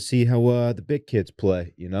want him to see how the big kids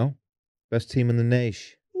play, you know? Best team in the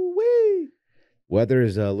nation. Woo-wee. Weather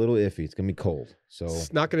is a little iffy. It's going to be cold. So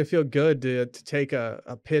It's not going to feel good to take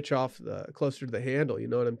a pitch off closer to the handle. You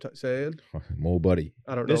know what I'm saying? Mo buddy.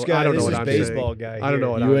 I don't know. This guy, I don't know this what is I'm baseball saying. guy. I don't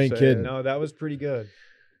know here. what You I'm ain't saying. kidding. No, that was pretty good.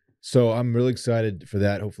 So I'm really excited for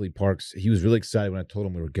that. Hopefully Parks, he was really excited when I told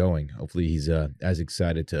him we were going. Hopefully he's as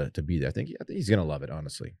excited to be there. I think he's going to love it,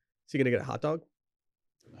 honestly. he gonna get a hot dog?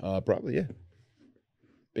 Probably, yeah.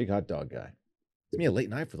 Big hot dog guy. It's gonna be a late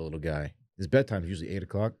night for the little guy. His bedtime's usually 8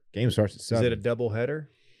 o'clock. Game starts at 7. Is it a double header?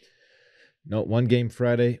 No, 1 game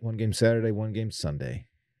Friday, 1 game Saturday, 1 game Sunday.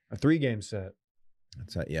 A 3-game set.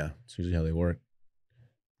 That's that. Yeah, it's usually how they work.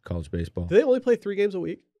 College baseball. Do they only play 3 games a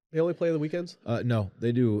week? They only play the weekends? No,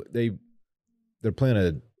 they do. They're playing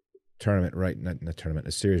a tournament not a tournament,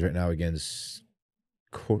 a series right now against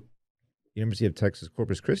University of Texas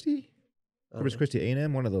Corpus Christi. Corpus Christi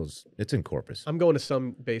A&M, one of those. It's in Corpus. I'm going to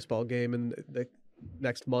some baseball game in the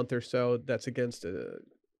next month or so that's against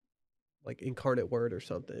like Incarnate Word or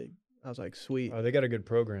something. I was like, sweet. Oh, they got a good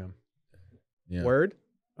program. Yeah. Word?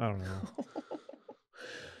 I don't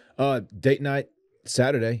know. Date night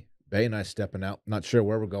Saturday. Bay and I stepping out. Not sure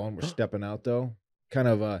where we're going. We're stepping out though. Kind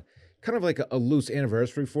of like a loose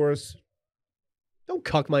anniversary for us. Don't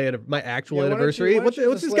cuck my actual Yeah, why don't you- anniversary. why don't you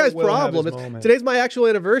What's just this let guy's Will have his problem? moment? Today's my actual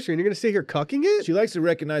anniversary, and you're gonna sit here cucking it? She likes to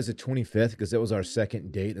recognize the 25th because that was our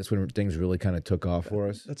second date. That's when things really kind of took off for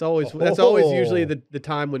us. That's always usually the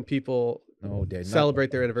time when people No, Dave.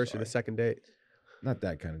 celebrate their anniversary, the second date. Not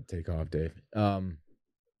that kind of takeoff, Dave.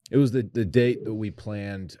 It was the date that we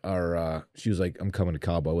planned. She was like, "I'm coming to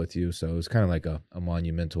Cabo with you," so it was kind of like a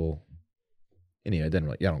monumental. Anyway, I didn't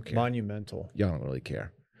really. Y'all don't care. Monumental. Y'all don't really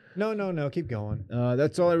care. No. Keep going.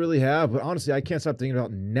 That's all I really have. But honestly, I can't stop thinking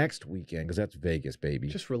about next weekend because that's Vegas, baby.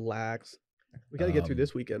 Just relax. We got to get through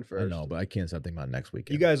this weekend first. I know, but I can't stop thinking about next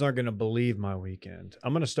weekend. You guys aren't going to believe my weekend.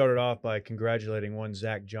 I'm going to start it off by congratulating one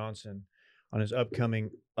Zach Johnson on his upcoming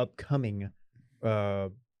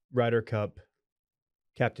Ryder Cup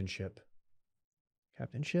captainship.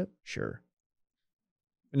 Captainship? Sure.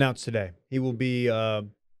 Announced today. He will be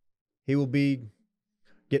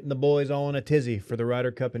getting the boys all in a tizzy for the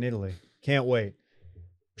Ryder Cup in Italy. Can't wait.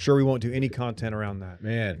 Sure, we won't do any content around that.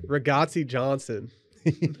 Man, Ragazzi Johnson.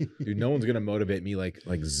 dude, no one's gonna motivate me like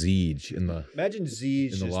Zeej in the Imagine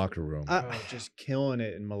Z's in the locker room. just killing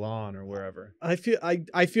it in Milan or wherever. I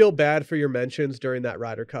feel bad for your mentions during that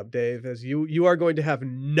Ryder Cup, Dave, as you are going to have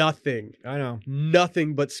nothing I know.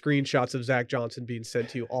 but screenshots of Zach Johnson being sent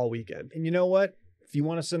to you all weekend. And you know what? If you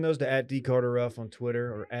want to send those to @DCarterRuff on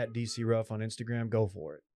Twitter or @DCRuff on Instagram, go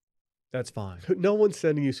for it. That's fine. No one's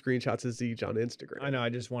sending you screenshots of Zeej on Instagram. I know. I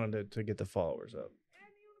just wanted to get the followers up.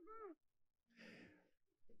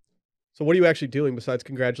 So what are you actually doing besides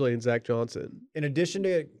congratulating Zach Johnson? In addition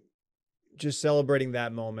to just celebrating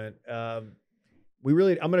that moment, I'm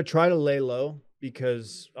going to try to lay low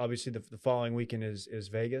because obviously the following weekend is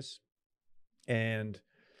Vegas. And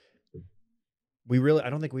I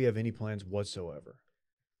don't think we have any plans whatsoever.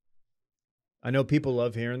 I know people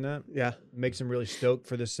love hearing that. Yeah. Makes them really stoked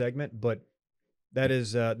for this segment, but that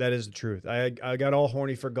is the truth. I got all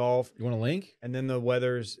horny for golf, You want a link? and then the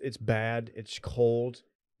it's bad, it's cold,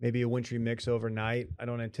 maybe a wintry mix overnight. I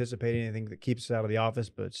don't anticipate anything that keeps us out of the office,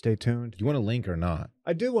 but stay tuned. You want a link or not?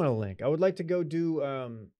 I do want a link. I would like to go do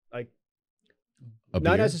like A not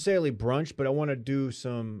beer? necessarily brunch, but I want to do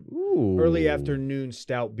some Ooh. early afternoon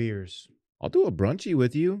stout beers. I'll do a brunchy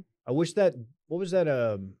with you. I wish that what was that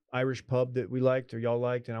Irish pub that we liked or y'all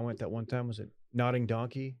liked and I went that one time, was it Notting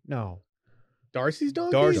Donkey? No. Darcy's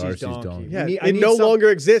Donkey? Darcy's Donkey. Donkey. Yeah, I it need no some- longer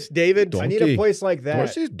exists, David. Donkey. I need a place like that.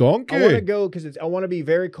 Darcy's Donkey. I want to go because I want to be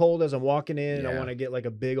very cold as I'm walking in. I Yeah. want to get like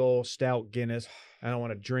a big old stout Guinness. I don't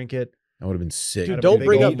want to drink it. That would have been sick. Dude, Had a don't big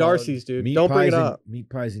bring old up mug. Darcy's, dude. Meat Don't bring it pies and- up. Meat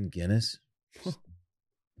pies and Guinness.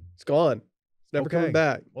 It's gone. It's never coming Okay.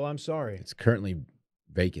 back. Well, I'm sorry. It's currently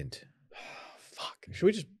vacant. Fuck. Should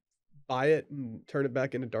we just buy it and turn it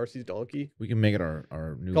back into Darcy's Donkey? We can make it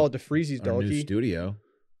our new Call it DeFreezy's our new Donkey. studio.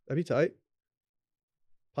 That'd be tight.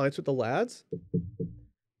 Pints with the lads.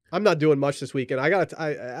 I'm not doing much this weekend.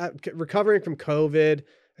 I recovering from COVID.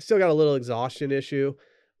 I still got a little exhaustion issue.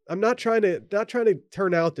 I'm not trying to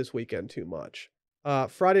turn out this weekend too much.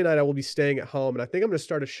 Friday night I will be staying at home, and I think I'm going to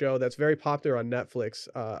start a show that's very popular on Netflix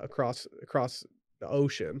across the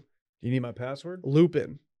ocean. Do you need my password?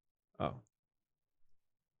 Lupin. Oh.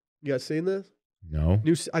 You guys seen this? No.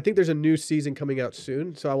 I think there's a new season coming out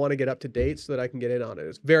soon, so I want to get up to date so that I can get in on it.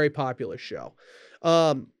 It's a very popular show.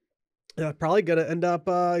 I'm probably going to end up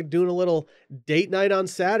doing a little date night on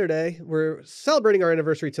Saturday. We're celebrating our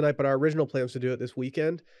anniversary tonight, but our original plan was to do it this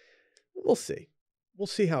weekend. We'll see. We'll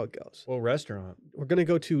see how it goes. Well, restaurant. We're going to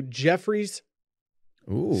go to Jeffrey's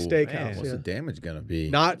Ooh. Steakhouse. man. What's Yeah. the damage gonna be?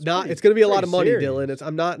 It's going pretty- to be a lot pretty of money, serious. Dylan.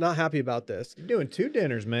 I'm not happy about this. You're doing 2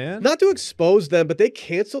 dinners, man. Not to expose them, but they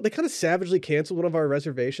kind of savagely canceled one of our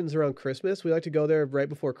reservations around Christmas. We like to go there right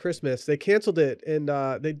before Christmas. They canceled it, and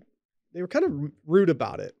they were kind of rude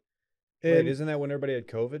about it. Wait, And isn't that when everybody had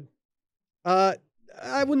COVID?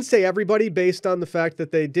 I I wouldn't say everybody, based on the fact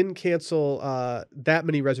that they didn't cancel that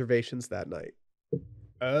many reservations that night.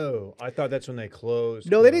 Oh, I thought that's when they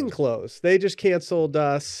closed. No, they didn't close. They just canceled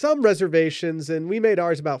some reservations, and we made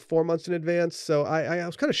ours about 4 months in advance. So I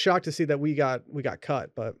was kind of shocked to see that we got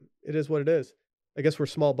cut, but it is what it is. I guess we're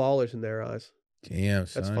small ballers in their eyes. Damn,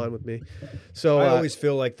 son. That's fine with me. So I always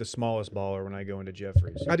feel like the smallest baller when I go into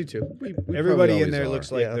Jeffrey's. I do too. We Everybody probably in there always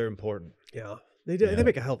looks are. like Yeah. they're important. Yeah, they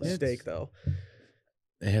make a hell of a It's- steak though.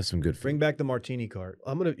 They have some good Bring food. back the martini cart.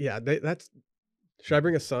 I'm gonna that's. Should I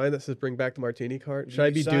bring a sign that says "Bring back the martini cart"? Should I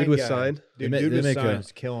You be sign dude with guy. sign? Dude, They dude make with a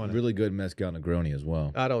signs killing it. Really good mezcal Negroni as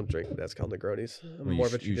well. I don't drink mezcal Negronis. I'm Well, more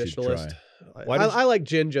of a you should traditionalist. Why did I like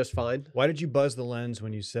gin just fine. Why did you buzz the lens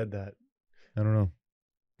when you said that? I don't know.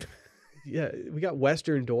 Yeah, we got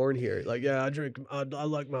Western Dorn here. Like, yeah, I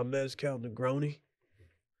like my mezcal Negroni.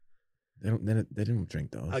 They don't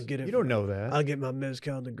drink those. I get it. You don't know that. I get my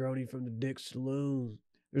mezcal Negroni from the Dick Saloon.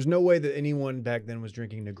 There's no way that anyone back then was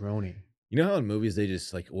drinking Negroni. You know how in movies they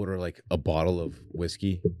just like order like a bottle of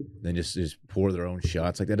whiskey, then just pour their own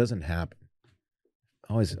shots? Like that doesn't happen.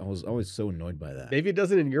 I was always so annoyed by that. Maybe it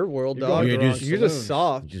doesn't in your world, You're dog. going to the You're wrong just saloons.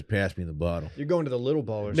 soft. You just pass me the bottle. You're going to the little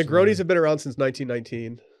ballers. Negronis have been around since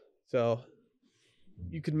 1919, so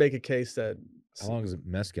you could make a case that How long has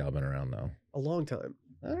mezcal been around though? a long time.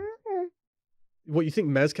 I don't know. What, you think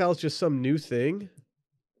mezcal is just some new thing?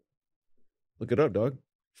 Look it up, dog.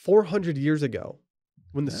 400 years ago,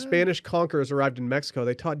 when the Ah. Spanish conquerors arrived in Mexico,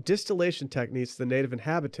 they taught distillation techniques to the native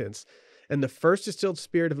inhabitants, and the first distilled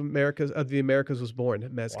spirit of the Americas was born,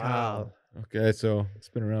 mezcal. Wow. Okay, so it's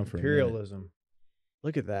been around for a minute. Imperialism.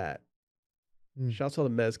 Look at that. Mm. Shouts to all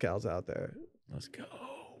the mezcals out there. Let's go.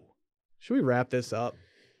 Should we wrap this up?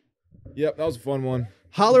 Yep, that was a fun one.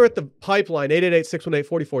 Holler at the pipeline,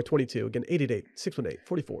 888-618-4422. Again,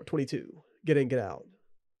 888-618-4422. Get in, get out.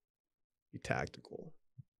 Be tactical.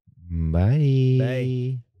 Bye.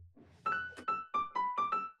 Bye.